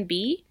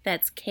KeithingtonB.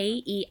 That's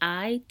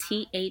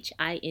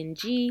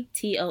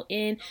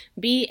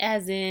KeithingtonB,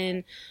 as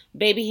in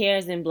baby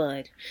hairs and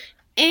blood.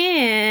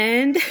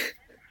 And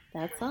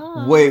that's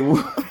all. Wait.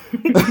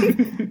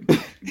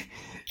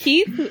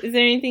 Keith, is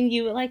there anything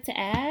you would like to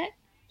add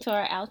to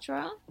our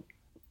outro?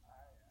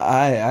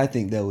 I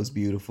think that was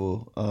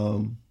beautiful.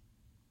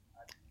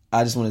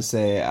 I just want to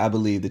say I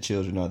believe the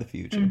children are the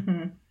future.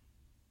 Mm-hmm.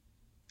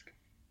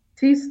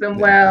 Teach them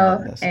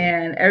well,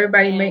 and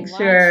everybody make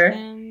sure.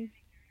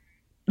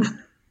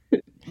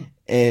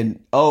 And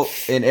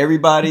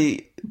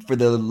everybody, for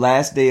the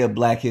last day of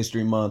Black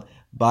History Month,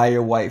 buy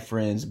your white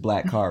friends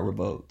black card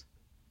revoked.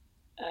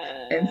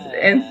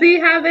 And see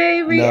how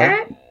they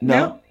react.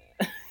 No.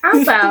 How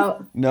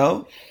about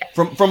no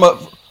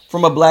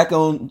from a black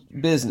owned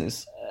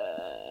business?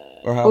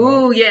 Or how?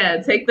 Ooh,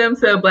 yeah, take them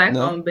to a black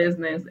owned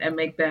business and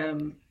make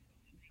them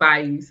buy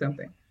you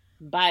something.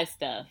 Buy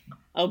stuff.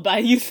 Oh, buy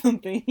you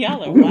something.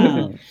 Y'all are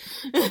wild.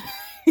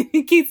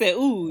 Keith said,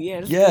 ooh,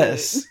 yes.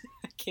 Yes.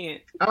 I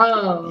can't.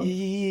 Oh.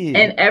 Yeah.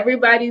 And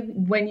everybody,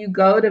 when you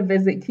go to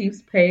visit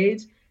Keith's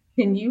page,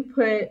 can you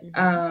put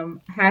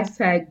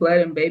hashtag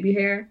blood and baby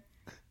hair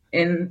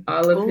in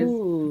all of his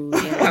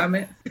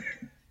comments?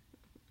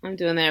 I'm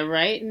doing that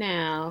right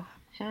now.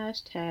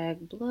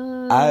 Hashtag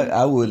blood.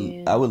 I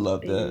would love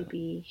that.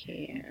 Baby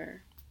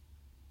hair.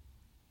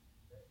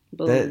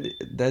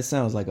 That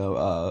sounds like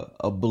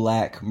a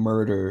black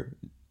murder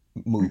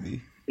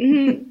movie.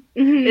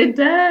 It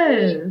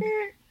does.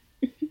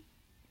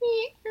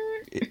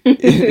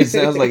 It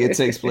sounds like it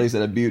takes place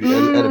at a beauty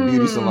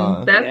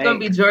salon. That's gonna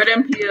be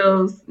Jordan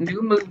Peele's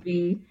new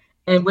movie.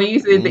 And when you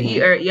say the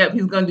yep,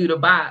 he's gonna do the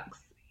box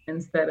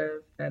instead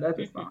of that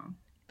other song.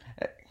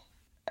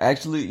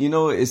 Actually,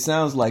 it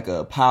sounds like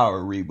a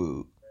Power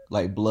reboot,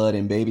 like Blood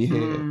and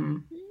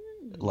Babyhead.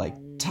 Like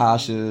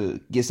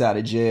Tasha gets out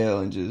of jail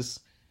and just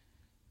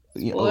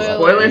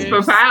Spoilers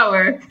for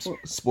Power.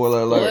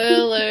 Spoiler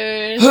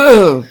alert.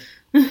 Spoilers.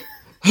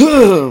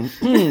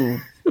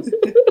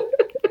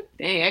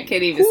 Dang, I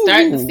can't even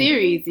start the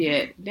series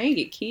yet. Dang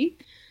it, Keith.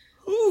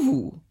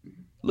 Ooh,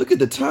 look at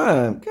the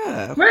time.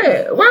 God.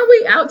 Right. Weren't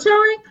we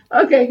outroing?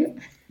 Okay.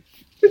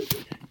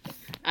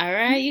 All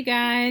right, you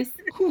guys.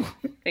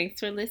 Thanks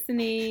for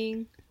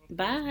listening.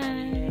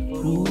 Bye.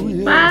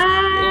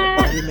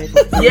 Bye.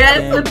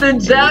 Yes, with the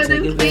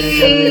Joneses.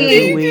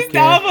 Just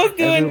almost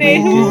doing that.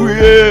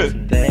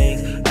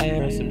 I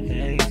heard some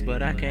things,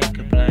 but I can't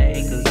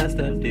complain, cause I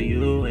stepped to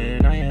you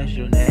and I asked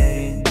your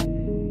name.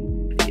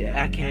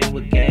 Yeah, I came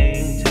with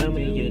game. Tell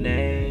me your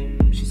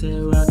name. She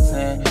said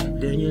Roxanne.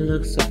 Then you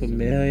look so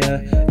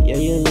familiar. Yeah,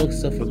 you look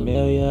so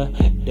familiar.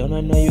 Don't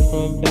I know you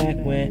from back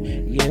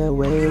when? Yeah,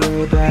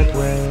 way back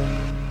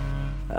when.